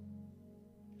name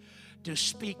to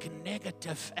speak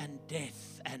negative and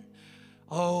death and,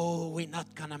 oh, we're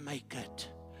not going to make it.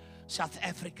 South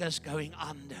Africa's going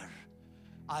under.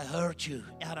 I heard you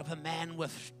out of a man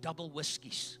with double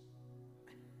whiskeys.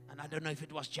 And I don't know if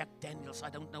it was Jack Daniels. I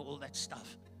don't know all that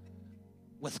stuff.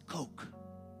 With Coke.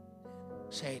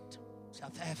 Said,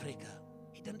 South Africa.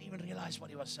 He didn't even realize what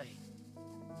he was saying.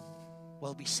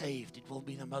 Will be saved. It will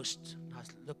be the most.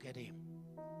 Look at him.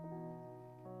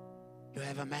 You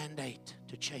have a mandate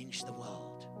to change the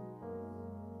world.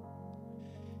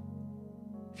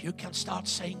 If you can start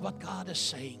saying what God is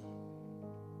saying.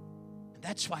 And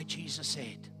that's why Jesus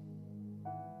said,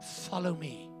 follow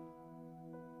me.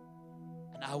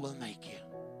 And I will make you.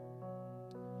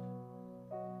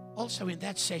 Also in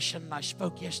that session, I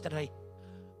spoke yesterday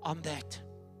on that.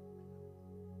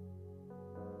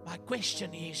 My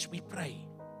question is, we pray.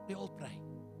 We all pray.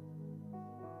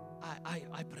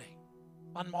 I pray.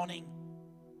 One morning,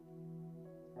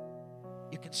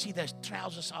 you can see the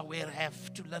trousers I wear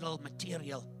have too little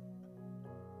material.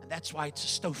 And that's why it's a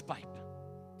stovepipe.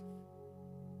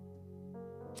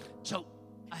 So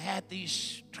I had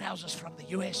these trousers from the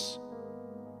US.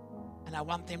 And I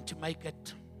want them to make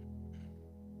it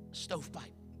a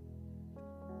stovepipe.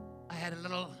 I had a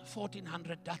little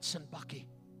 1400 Datsun Bakkie.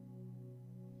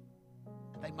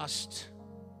 And they must,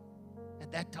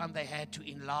 at that time they had to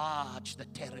enlarge the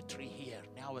territory here.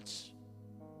 Now it's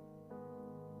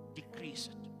decrease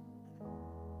it.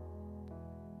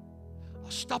 I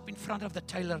stopped in front of the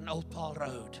tailor on Old Paul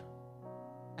Road.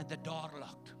 And the door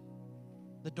locked.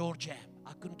 The door jammed.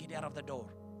 I couldn't get out of the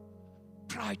door.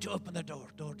 Tried to open the door.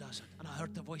 Door doesn't. And I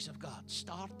heard the voice of God.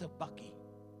 Start the bakkie.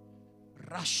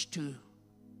 Rush to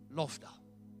Lofdal.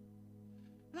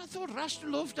 And I thought, rush to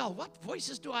Lofdal. What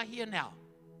voices do I hear now?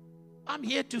 I'm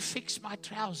here to fix my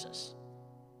trousers.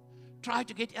 Try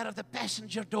to get out of the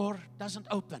passenger door. Doesn't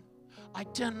open. I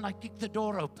turn and I kick the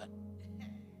door open.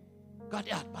 Got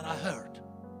out, but I heard.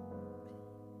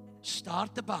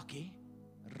 Start the bakkie.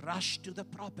 Rush to the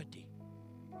property.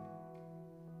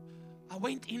 I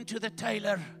went into the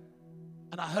tailor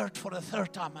and I heard for the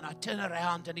third time and I turned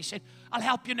around and he said, I'll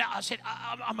help you now. I said,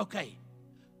 I'm okay.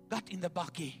 Got in the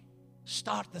bakkie,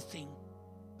 start the thing,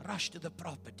 rush to the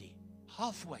property.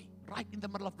 Halfway, right in the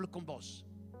middle of Bloekombos.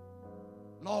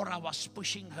 Laura was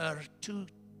pushing her 2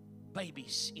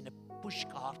 babies in a push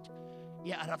cart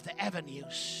here out of the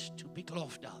avenues to Big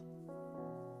Lofdal.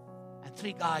 And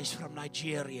 3 guys from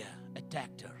Nigeria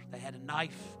attacked her. They had a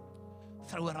knife.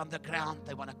 throw her on the ground.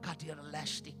 They want to cut her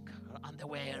elastic, her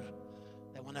underwear.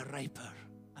 They want to rape her.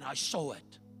 And I saw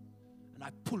it. And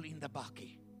I pull in the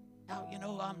bakkie. Now, you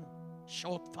know, I'm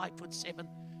short, 5'7".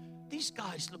 These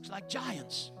guys look like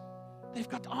giants. They've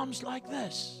got arms like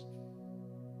this.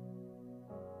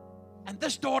 And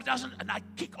this door doesn't, and I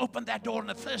kick open that door, and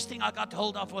the first thing I got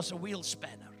hold of was a wheel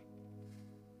spanner.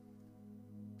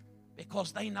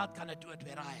 Because they're not going to do it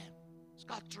where I am. It's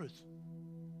God's truth.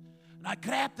 And I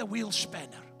grab the wheel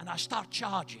spanner, and I start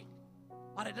charging.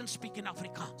 But I didn't speak in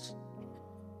Afrikaans.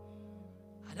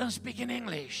 I didn't speak in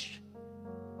English.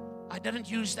 I didn't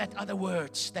use that other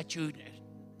words that you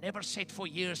never said for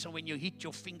years, and when you hit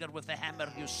your finger with a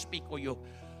hammer, you speak, or you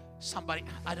somebody.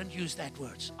 I didn't use that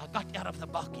words. I got out of the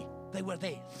bakkie. They were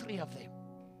there, 3 of them.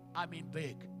 I mean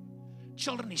big.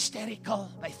 Children hysterical.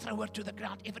 They throw her to the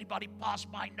ground. Everybody pass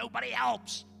by. Nobody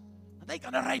helps. And they're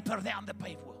going to rape her there on the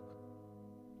pavewalk.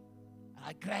 And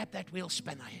I grabbed that wheel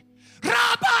spanner.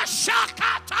 Rabba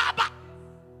Shakataba.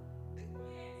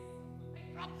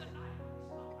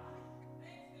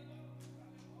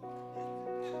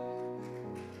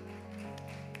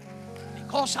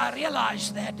 Because I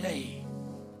realized that day,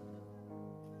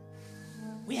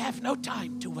 we have no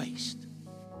time to waste.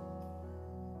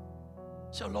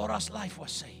 So Laura's life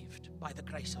was saved by the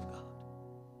grace of God.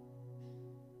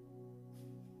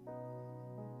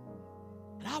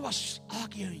 And I was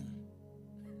arguing.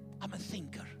 I'm a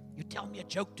thinker. You tell me a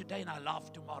joke today and I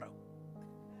laugh tomorrow.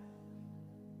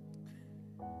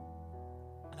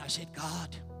 And I said,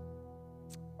 God,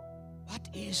 what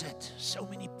is it? So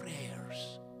many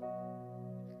prayers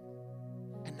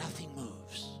and nothing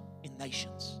moves in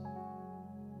nations.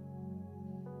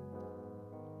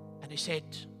 And he said,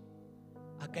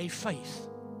 I gave faith.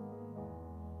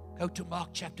 Go to Mark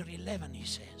chapter 11, he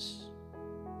says.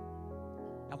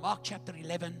 Now Mark chapter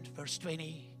 11, verse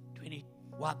 20,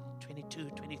 21, 22,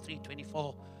 23,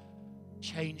 24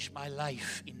 changed my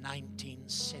life in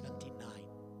 1979.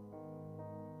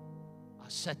 I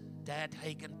said, Dad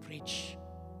Hagen preach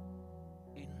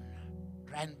in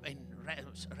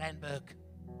Randburg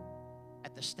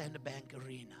at the Standard Bank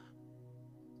Arena.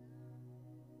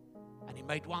 And he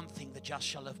made one thing, the just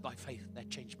shall live by faith. That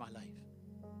changed my life.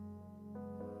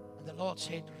 And the Lord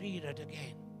said, read it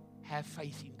again. Have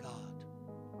faith in God.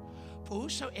 For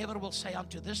whosoever will say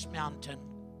unto this mountain,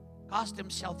 cast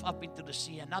himself up into the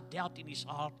sea, and not doubt in his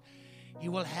heart, he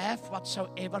will have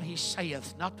whatsoever he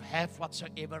saith, not have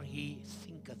whatsoever he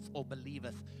thinketh or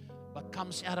believeth. What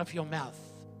comes out of your mouth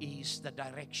is the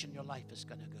direction your life is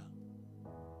going to go.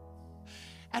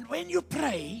 And when you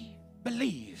pray,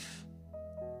 believe.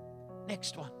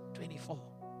 Next one, 24.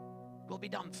 Will be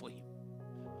done for you.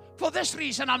 For this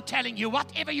reason, I'm telling you,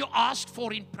 whatever you ask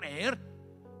for in prayer,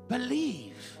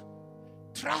 believe,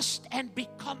 trust, and be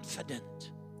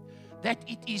confident that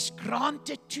it is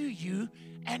granted to you,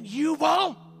 and you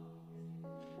will.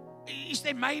 Is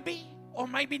there maybe or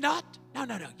maybe not? No.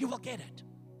 You will get it.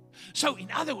 So, in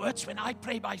other words, when I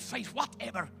pray by faith,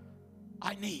 whatever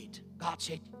I need, God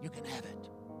said, you can have it.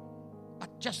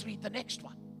 But just read the next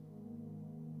one.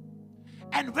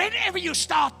 And whenever you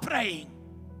start praying,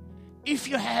 if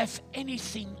you have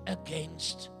anything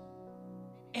against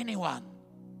anyone,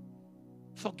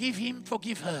 forgive him,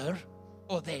 forgive her,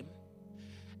 or them,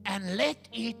 and let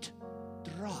it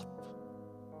drop.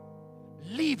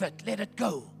 Leave it, let it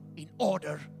go, in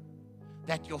order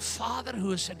that your Father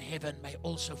who is in heaven may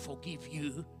also forgive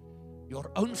you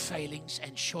your own failings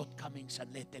and shortcomings,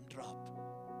 and let them drop.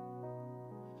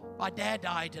 My dad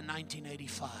died in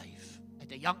 1985.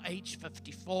 At a young age,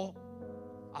 54,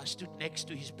 I stood next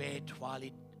to his bed while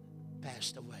he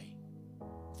passed away.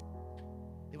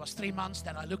 There was 3 months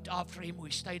that I looked after him.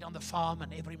 We stayed on the farm,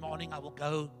 and every morning I will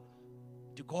go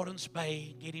to Gordons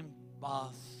Bay, get him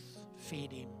bath,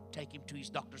 feed him, take him to his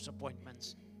doctor's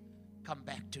appointments, come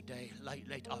back today,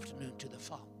 late afternoon to the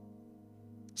farm.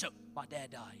 So, my dad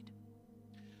died.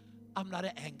 I'm not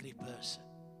an angry person.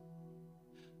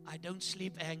 I don't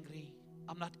sleep angry.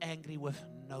 I'm not angry with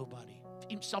nobody.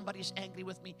 If somebody's angry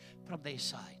with me, from their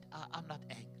side, I'm not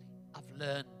angry. I've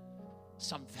learned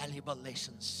some valuable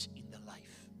lessons in the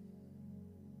life.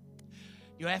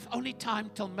 You have only time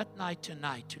till midnight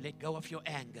tonight to let go of your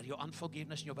anger, your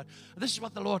unforgiveness, but this is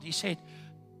what the Lord, He said,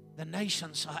 the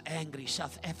nations are angry.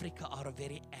 South Africa are a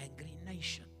very angry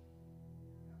nation.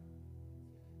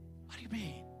 What do you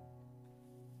mean?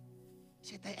 He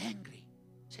said, they're angry.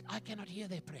 He said, I cannot hear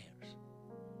their prayers.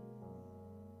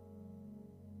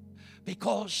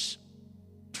 Because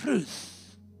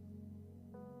truth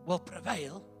will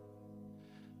prevail.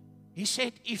 He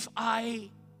said, if I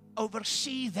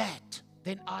oversee that,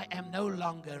 then I am no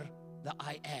longer the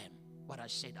I am, what I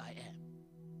said I am.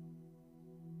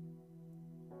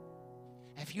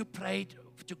 Have you prayed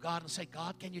to God and say,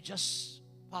 God, can you just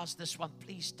pass this one?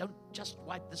 Please don't just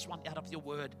wipe this one out of your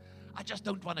word. I just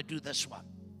don't want to do this one.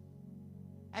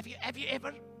 Have you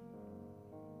ever?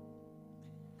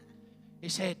 He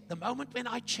said, the moment when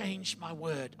I change my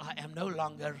word, I am no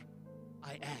longer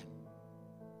I am.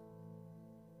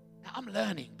 Now I'm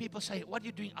learning. People say, what are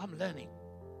you doing? I'm learning.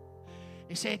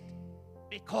 He said,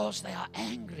 because they are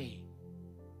angry.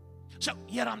 So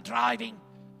here I'm driving.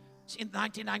 It's in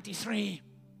 1993.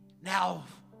 Now,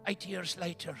 8 years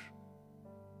later,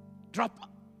 drop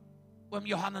Oom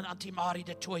Johan and Auntie Marie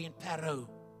de Toy in Parow.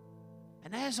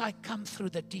 And as I come through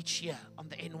the ditch here on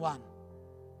the N1,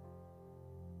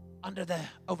 under the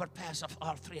overpass of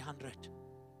R300,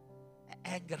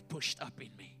 anger pushed up in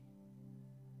me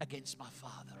against my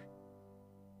father.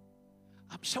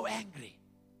 I'm so angry.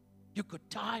 You could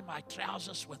tie my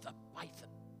trousers with a python.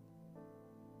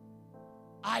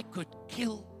 I could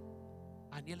kill,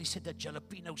 I nearly said the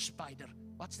jalapeno spider.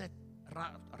 What's that?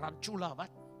 Tarantula, what?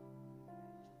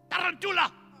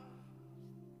 Tarantula!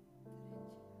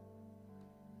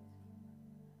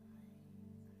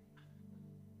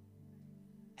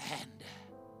 And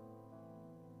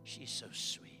she's so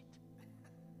sweet.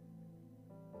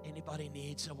 Anybody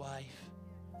needs a wife?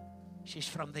 She's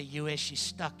from the US. She's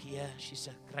stuck here. She's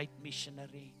a great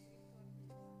missionary.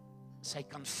 Sy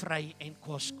kan vry en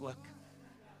kos kook.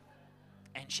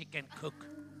 And she can cook.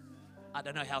 I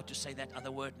don't know how to say that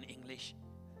other word in English.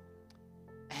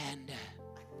 And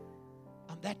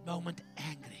on that moment,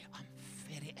 angry. I'm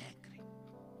very angry.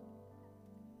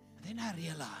 And then I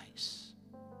realize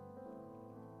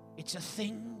it's a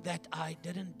thing that I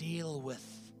didn't deal with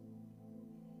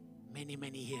many,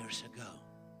 many years ago.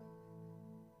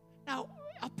 Now,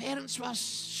 our parents were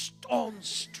staunch,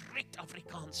 strict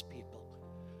Afrikaans people.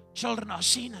 Children are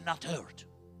seen and not heard.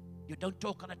 You don't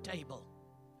talk on a table.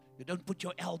 You don't put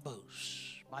your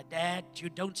elbows. My dad, you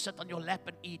don't sit on your lap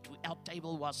and eat. Our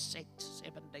table was set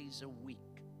 7 days a week.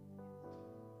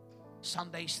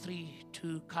 Sundays,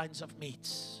 2 kinds of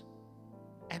meats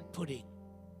and pudding.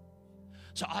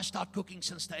 So I started cooking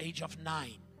since the age of 9.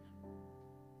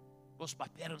 Of course, my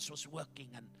parents was working,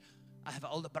 and I have an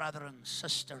older brother and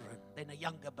sister, and then a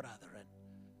younger brother. And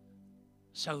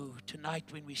so tonight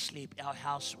when we sleep, our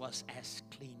house was as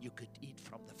clean you could eat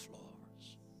from the floors.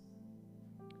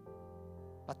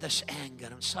 But this anger,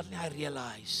 and suddenly I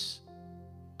realize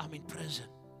I'm in prison.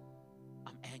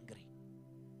 I'm angry.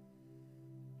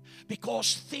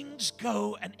 Because things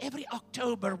go, and every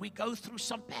October we go through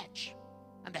some patch.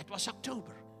 And that was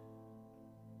October.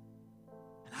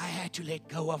 And I had to let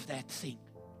go of that thing.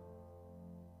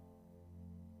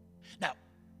 Now,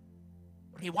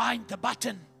 rewind the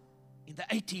button. In the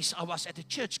 80s, I was at a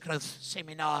church growth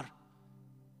seminar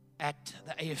at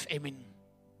the AFM in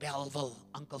Bellville,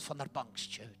 Uncle van der Bank's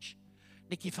church.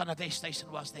 Nikki van der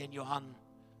Westhuizen was there, and Johan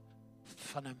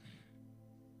van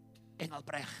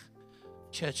Engelbrecht,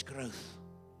 church growth.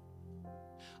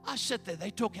 I sit there,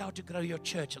 they talk how to grow your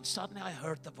church, and suddenly I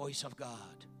heard the voice of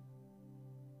God.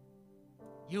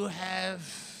 You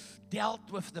have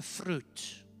dealt with the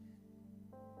fruit,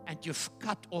 and you've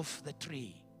cut off the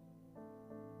tree,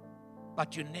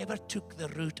 but you never took the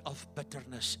root of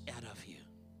bitterness out of you.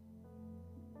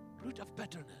 Root of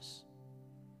bitterness.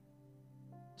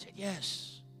 I said,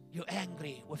 yes, you're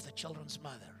angry with the children's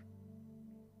mother.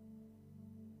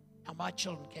 Now my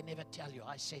children can never tell you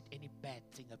I said any bad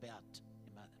thing about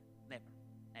your mother. Never,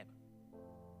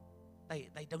 never.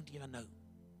 They don't even know.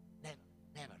 Never,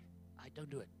 never. I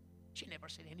don't do it. She never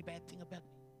said any bad thing about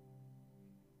me.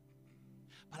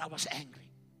 But I was angry.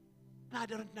 And I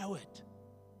didn't know it.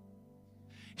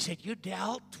 He said, you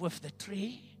dealt with the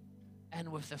tree and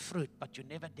with the fruit, but you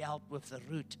never dealt with the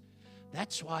root.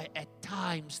 That's why at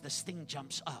times this thing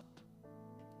jumps up.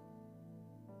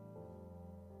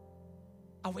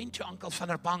 I went to Uncle van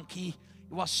der Bank. He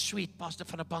was sweet, Pastor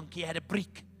van der Bank. He had a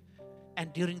brick.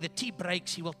 And during the tea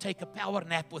breaks, he will take a power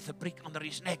nap with a brick under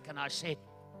his neck. And I said,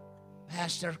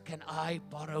 Pastor, can I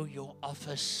borrow your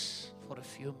office for a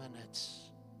few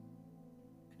minutes?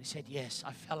 And he said, yes.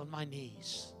 I fell on my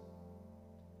knees.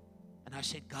 And I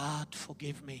said, God,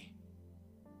 forgive me.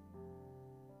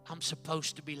 I'm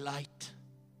supposed to be light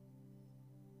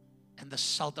and the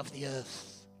salt of the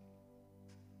earth.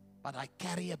 But I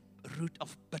carry a root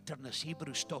of bitterness.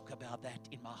 Hebrews talk about that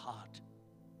in my heart.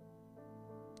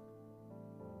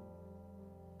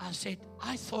 I said,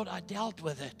 I thought I dealt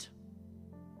with it.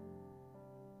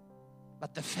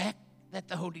 But the fact that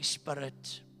the Holy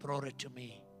Spirit brought it to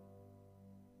me,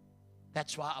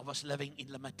 that's why I was living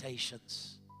in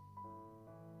limitations.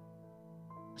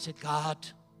 I said, God,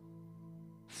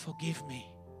 forgive me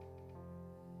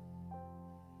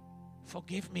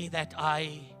forgive me that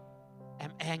I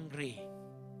am angry.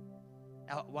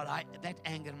 Now, that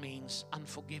anger means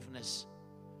unforgiveness.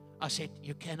 I said,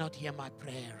 you cannot hear my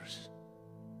prayers.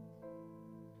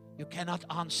 You cannot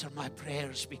answer my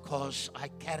prayers because I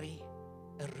carry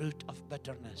a root of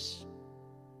bitterness.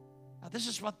 Now, this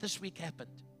is what this week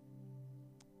happened.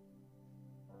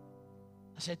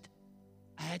 I said,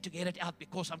 I had to get it out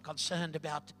because I'm concerned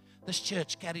about this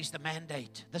church carries the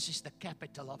mandate. This is the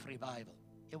capital of revival.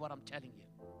 Hear what I'm telling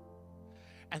you.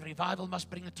 And revival must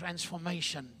bring a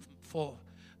transformation for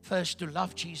first to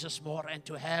love Jesus more and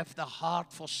to have the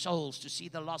heart for souls, to see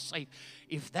the lost saved.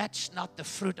 If that's not the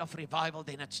fruit of revival,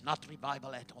 then it's not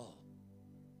revival at all.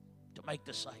 To make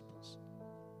disciples.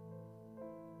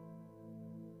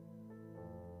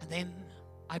 And then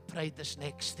I prayed this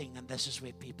next thing, and this is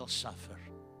where people suffer.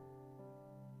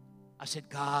 I said,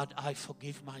 God, I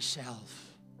forgive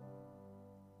myself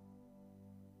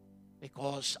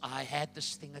because I had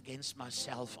this thing against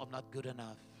myself. I'm not good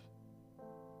enough.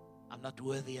 I'm not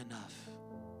worthy enough.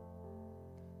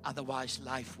 Otherwise,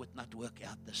 life would not work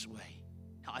out this way.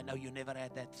 Now, I know you never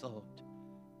had that thought.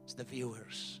 It's the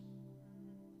viewers.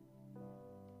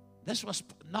 This was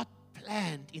not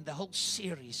planned in the whole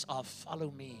series of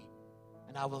Follow Me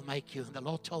and I Will Make You. And the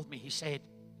Lord told me, He said,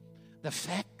 the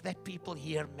fact that people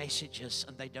hear messages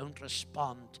and they don't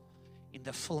respond in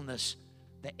the fullness,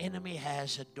 the enemy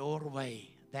has a doorway,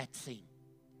 that thing.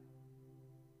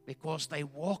 Because they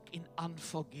walk in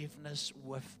unforgiveness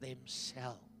with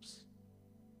themselves.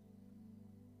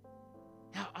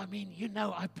 Now, I mean, you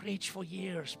know, I preach for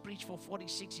years, preach for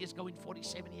 46 years, going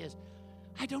 47 years.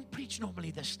 I don't preach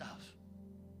normally this stuff.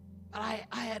 But I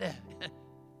had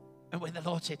and when the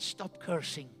Lord said, stop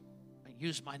cursing and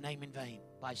use my name in vain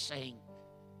by saying,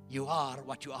 you are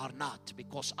what you are not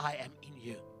because I am in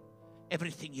you.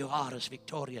 Everything you are is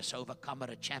victorious, overcomer,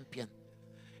 a champion.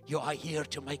 You are here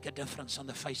to make a difference on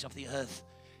the face of the earth.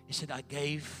 He said, I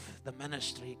gave the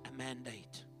ministry a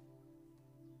mandate.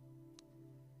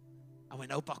 And when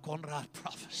Opa Conrad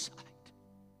prophesied,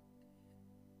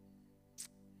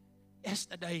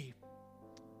 yesterday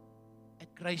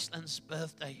at Graceland's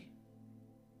birthday,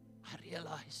 I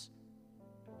realized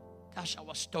Tasha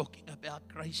was talking about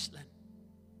Graceland.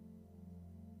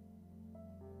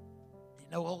 You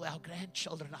know, all our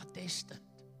grandchildren are destined.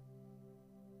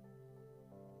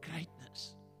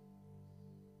 Greatness.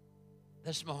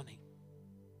 This morning,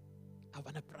 I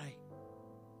want to pray.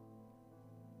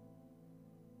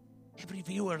 Every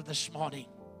viewer this morning,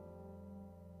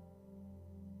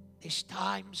 there's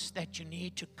times that you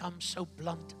need to come so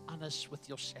blunt, honest with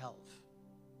yourself.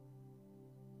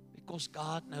 Because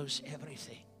God knows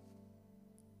everything.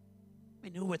 I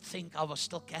mean, who would think I was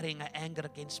still carrying anger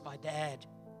against my dad?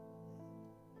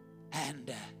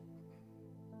 And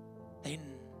then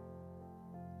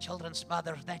children's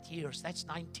mother that years, that's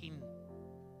 19,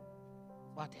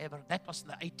 whatever. That was in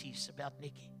the 80s about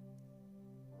Nikki.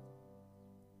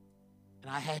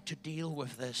 And I had to deal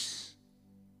with this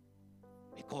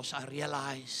because I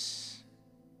realized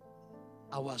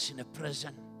I was in a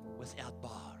prison without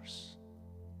bars.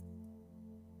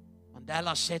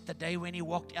 Mandela said the day when he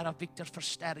walked out of Victor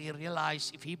Verster, he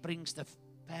realized if he brings the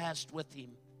past with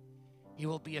him, he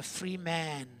will be a free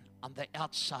man on the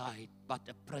outside, but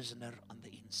a prisoner on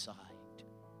the inside.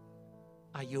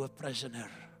 Are you a prisoner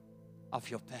of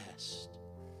your past?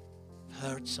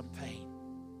 Hurt some pain.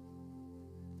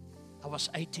 I was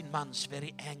 18 months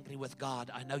very angry with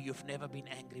God. I know you've never been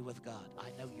angry with God.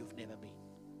 I know you've never been.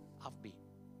 I've been.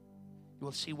 You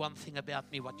will see one thing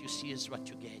about me. What you see is what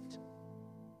you get.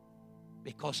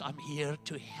 Because I'm here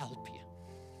to help you.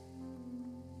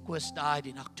 Koos died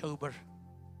in October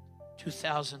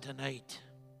 2008.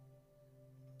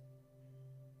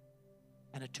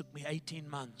 And it took me 18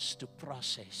 months to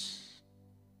process.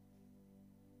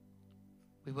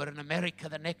 We were in America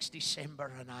the next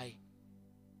December, and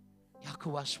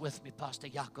Yaku was with me, Pastor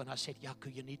Yaku, and I said,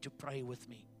 Yaku, you need to pray with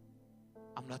me.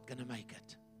 I'm not going to make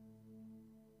it.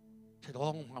 I said,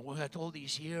 oh, I had all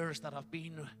these years that I've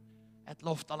been at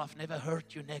Loftal, I've never heard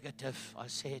you negative. I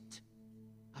said,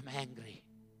 I'm angry.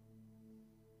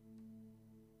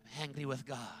 I'm angry with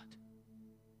God.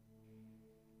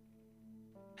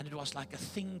 And it was like a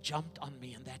thing jumped on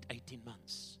me in that 18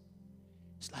 months.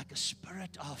 It's like a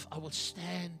spirit of, I will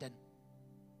stand and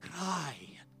cry.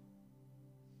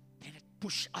 Then it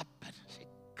pushed up and I said,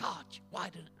 God, why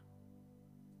didn't?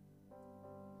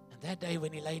 And that day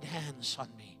when He laid hands on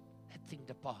me, that thing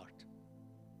departed.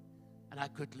 And I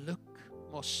could look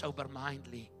more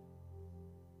sober-mindedly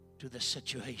to the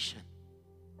situation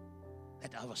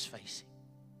that I was facing.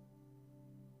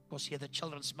 Because here the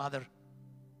children's mother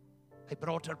They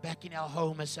brought her back in our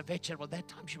home as a vegetable. That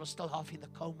time she was still half in the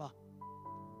coma.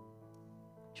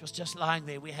 She was just lying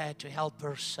there. We had to help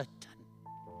her sit. And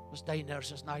it was day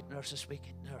nurses, night nurses,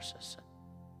 weekend nurses. And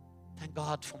thank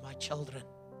God for my children.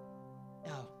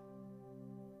 Now,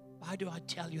 why do I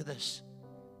tell you this?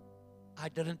 I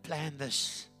didn't plan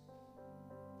this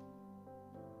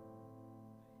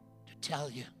to tell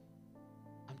you.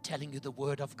 I'm telling you the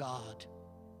word of God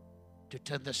to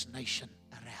turn this nation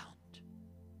around.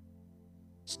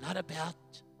 It's not about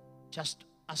just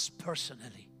us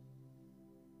personally.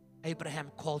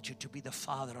 Abraham called you to be the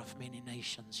father of many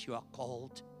nations. You are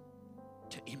called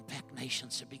to impact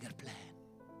nations, a bigger plan.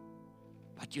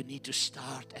 But you need to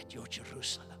start at your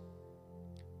Jerusalem,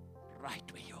 right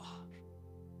where you are.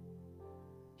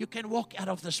 You can walk out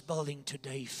of this building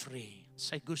today free.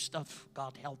 Say, Gustav,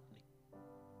 God help me.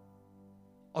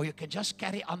 Or you can just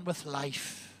carry on with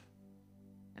life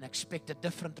and expect a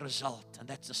different result. And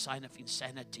that's a sign of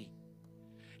insanity.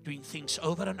 Doing things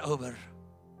over and over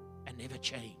and never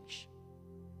change.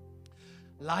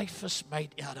 Life is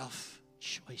made out of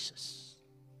choices.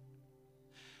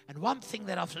 And one thing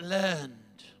that I've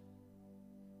learned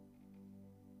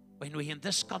when we're in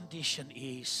this condition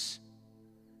is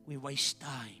we waste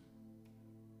time.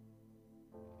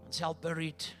 Ansel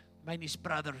buried Manny's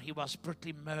brother. He was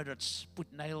brutally murdered,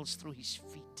 put nails through his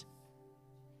feet.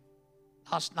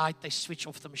 Last night they switched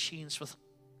off the machines with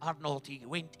Arnold. He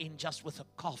went in just with a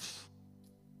cough.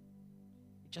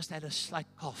 He just had a slight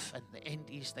cough, and the end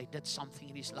is they did something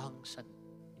in his lungs and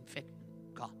infected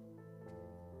him. Gone.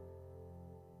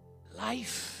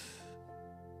 Life.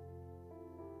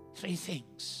 3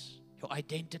 things. Your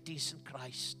identity is in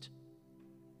Christ.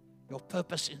 Your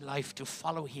purpose in life to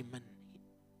follow Him and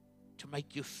to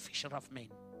make you fisher of men.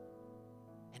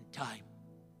 And time.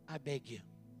 I beg you,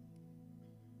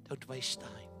 don't waste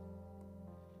time.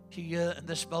 If you're here in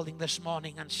this building this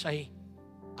morning and say,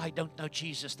 I don't know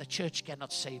Jesus, the church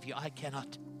cannot save you, I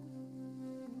cannot.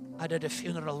 I did a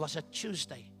funeral, was it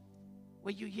Tuesday?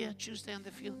 Were you here Tuesday on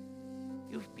the funeral?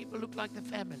 You people look like the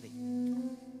family.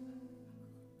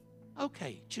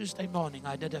 Okay, Tuesday morning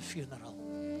I did a funeral.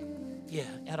 Yeah,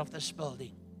 out of this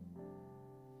building.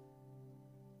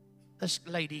 This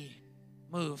lady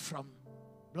moved from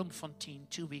Bloemfontein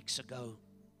 2 weeks ago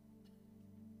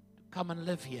to come and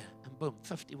live here, and boom,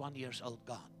 51 years old,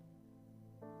 gone.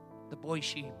 The boy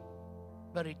she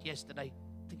buried yesterday,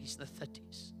 I think he's in the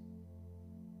 30s.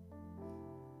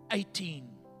 18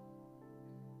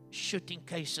 shooting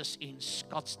cases in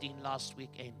Scottsdene last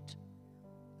weekend.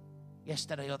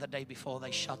 Yesterday or the day before,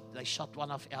 they shot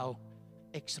one of our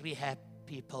ex-rehab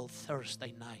people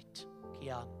Thursday night.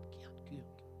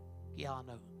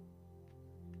 Keanu.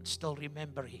 Still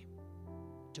remember him.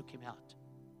 Took him out.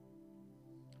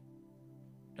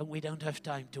 And we don't have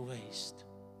time to waste.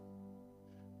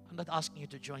 I'm not asking you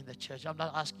to join the church. I'm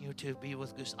not asking you to be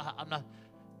with Gustav. I'm not.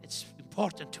 It's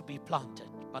important to be planted.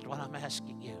 But what I'm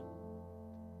asking you,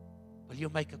 will you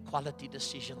make a quality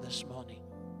decision this morning?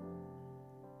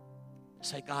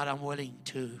 Say, God, I'm willing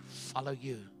to follow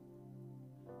you.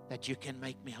 That you can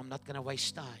make me. I'm not going to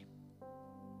waste time.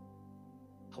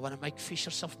 I want to make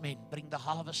fishers of men. Bring the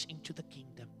harvest into the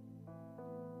kingdom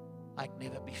like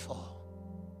never before.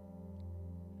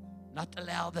 Not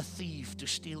allow the thief to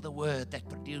steal the word that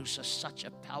produces such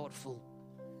a powerful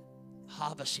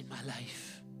harvest in my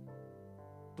life.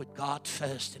 Put God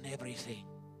first in everything.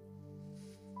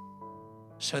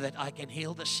 So that I can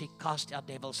heal the sick, cast out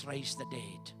devils, raise the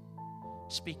dead.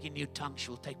 Speak in new tongues,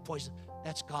 you'll take poison.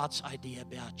 That's God's idea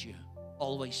about you.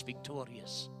 Always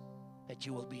victorious. That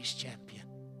you will be His champion.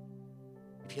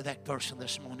 If you're that person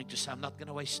this morning to say, I'm not going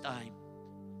to waste time.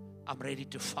 I'm ready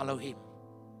to follow Him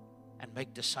and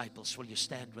make disciples. Will you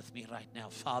stand with me right now?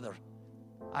 Father,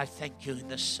 I thank you in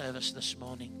this service this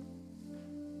morning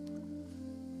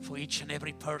for each and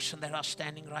every person that are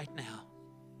standing right now.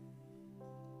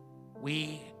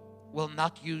 We will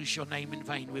not use your name in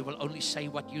vain. We will only say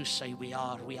what you say we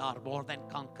are. We are more than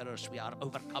conquerors. We are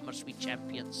overcomers. We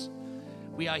champions.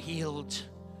 We are healed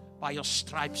by your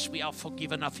stripes. We are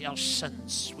forgiven of our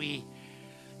sins.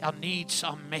 Our needs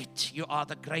are met. You are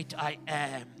the great I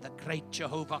am, the great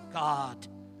Jehovah God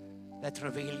that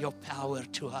reveal your power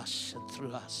to us and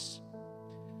through us.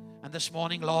 And this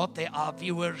morning, Lord, there are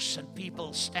viewers and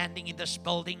people standing in this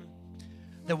building.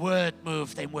 The word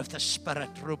moved them with the Spirit.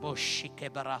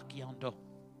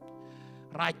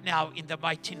 Right now, in the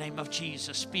mighty name of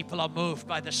Jesus, people are moved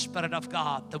by the Spirit of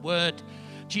God. The word,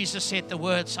 Jesus said, the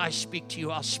words I speak to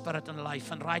you are spirit and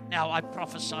life. And right now, I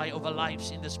prophesy over lives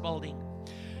in this building.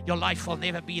 Your life will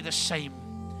never be the same.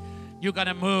 You're going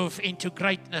to move into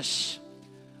greatness.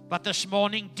 But this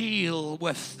morning, deal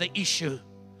with the issue.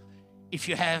 If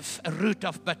you have a root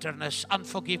of bitterness,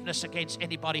 unforgiveness against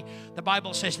anybody, the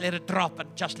Bible says let it drop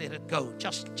and just let it go.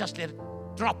 Just let it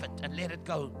drop it and let it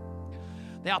go.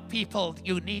 There are people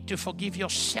you need to forgive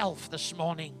yourself this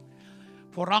morning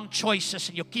for wrong choices,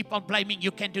 and you keep on blaming.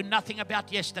 You can do nothing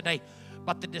about yesterday,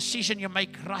 but the decision you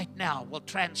make right now will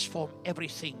transform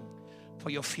everything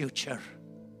for your future.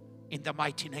 In the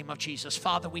mighty name of Jesus.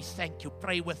 Father, we thank you.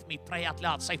 Pray with me. Pray out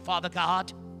loud. Say, Father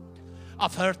God,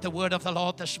 I've heard the word of the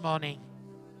Lord this morning.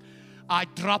 I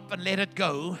drop and let it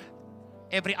go.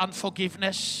 Every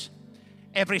unforgiveness,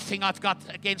 everything I've got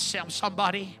against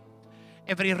somebody,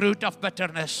 every root of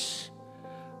bitterness.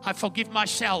 I forgive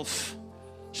myself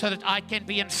so that I can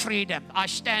be in freedom. I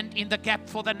stand in the gap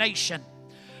for the nation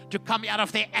to come out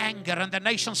of their anger and the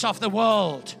nations of the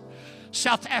world.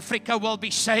 South Africa will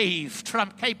be saved.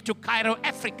 From Cape to Cairo,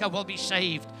 Africa will be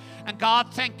saved. And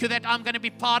God, thank you that I'm going to be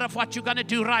part of what you're going to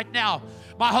do right now.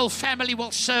 My whole family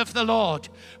will serve the Lord.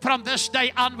 From this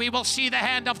day on, we will see the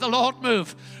hand of the Lord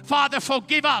move. Father,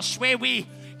 forgive us where we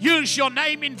use your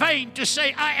name in vain to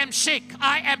say, I am sick,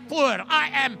 I am poor, I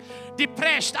am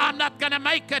depressed, I'm not going to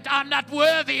make it, I'm not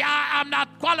worthy, I'm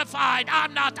not qualified,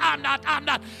 I'm not.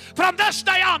 From this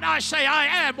day on, I say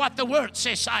I am what the word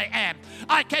says I am.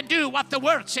 I can do what the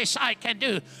word says I can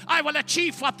do. I will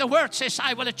achieve what the word says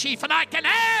I will achieve, and I can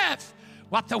have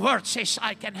what the word says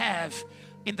I can have.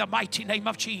 In the mighty name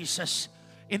of Jesus.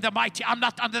 I'm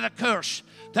not under the curse.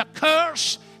 The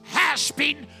curse has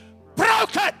been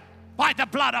broken by the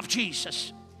blood of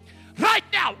Jesus. Right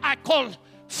now, I call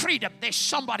freedom. There's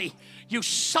somebody, you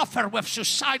suffer with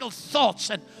suicidal thoughts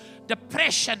and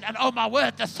depression, and oh my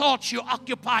word, the thoughts you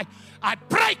occupy, I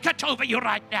break it over you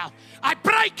right now. I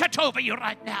break it over you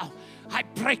right now. I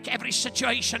break every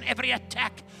situation, every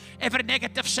attack, every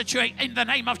negative situation. In the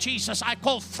name of Jesus, I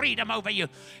call freedom over you.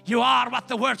 You are what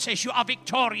the word says. You are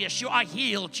victorious. You are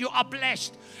healed. You are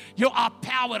blessed. You are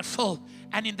powerful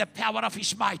and in the power of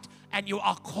his might. And you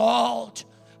are called,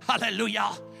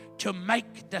 hallelujah, to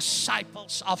make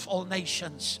disciples of all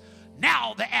nations.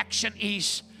 Now the action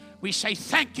is, we say,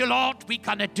 thank you, Lord, we're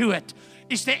going to do it.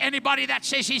 Is there anybody that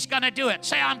says he's going to do it?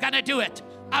 Say, I'm going to do it.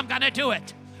 I'm going to do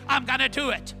it. I'm going to do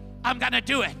it. I'm going to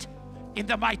do it. In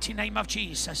the mighty name of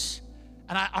Jesus.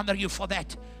 And I honor you for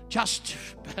that. Just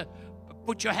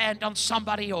put your hand on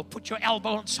somebody or put your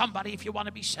elbow on somebody if you want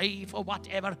to be saved or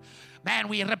whatever. Man,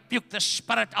 we rebuke the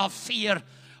spirit of fear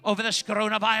over this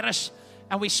coronavirus.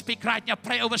 And we speak right now.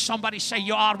 Pray over somebody. Say,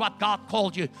 you are what God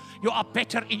called you. You are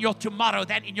better in your tomorrow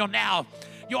than in your now.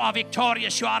 You are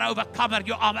victorious. You are overcomer.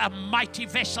 You are a mighty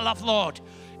vessel of Lord.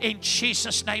 In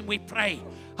Jesus' name we pray.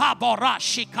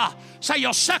 Say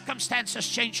your circumstances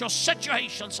change. Your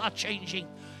situations are changing.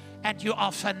 And you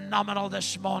are phenomenal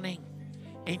this morning.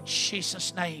 In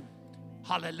Jesus' name.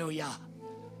 Hallelujah.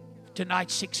 Tonight,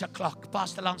 6 o'clock.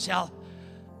 Pastor Lancel.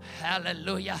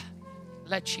 Hallelujah.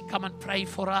 Let she come and pray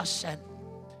for us and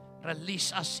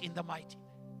release us in the mighty.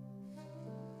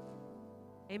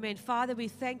 Amen. Father, we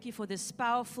thank you for this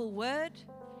powerful word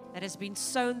that has been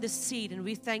sown the seed, and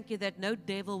we thank you that no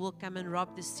devil will come and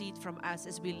rob the seed from us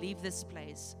as we leave this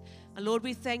place. And Lord,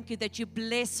 we thank you that you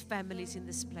bless families in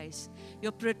this place,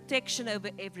 your protection over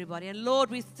everybody. And Lord,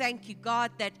 we thank you,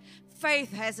 God, that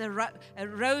faith has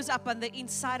rose up on the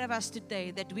inside of us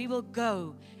today, that we will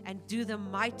go and do the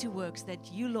mighty works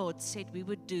that you, Lord, said we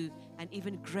would do, and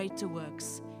even greater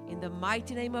works. In the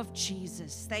mighty name of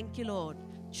Jesus. Thank you, Lord.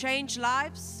 Change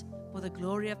lives for the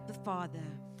glory of the Father.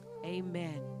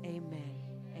 Amen. Amen.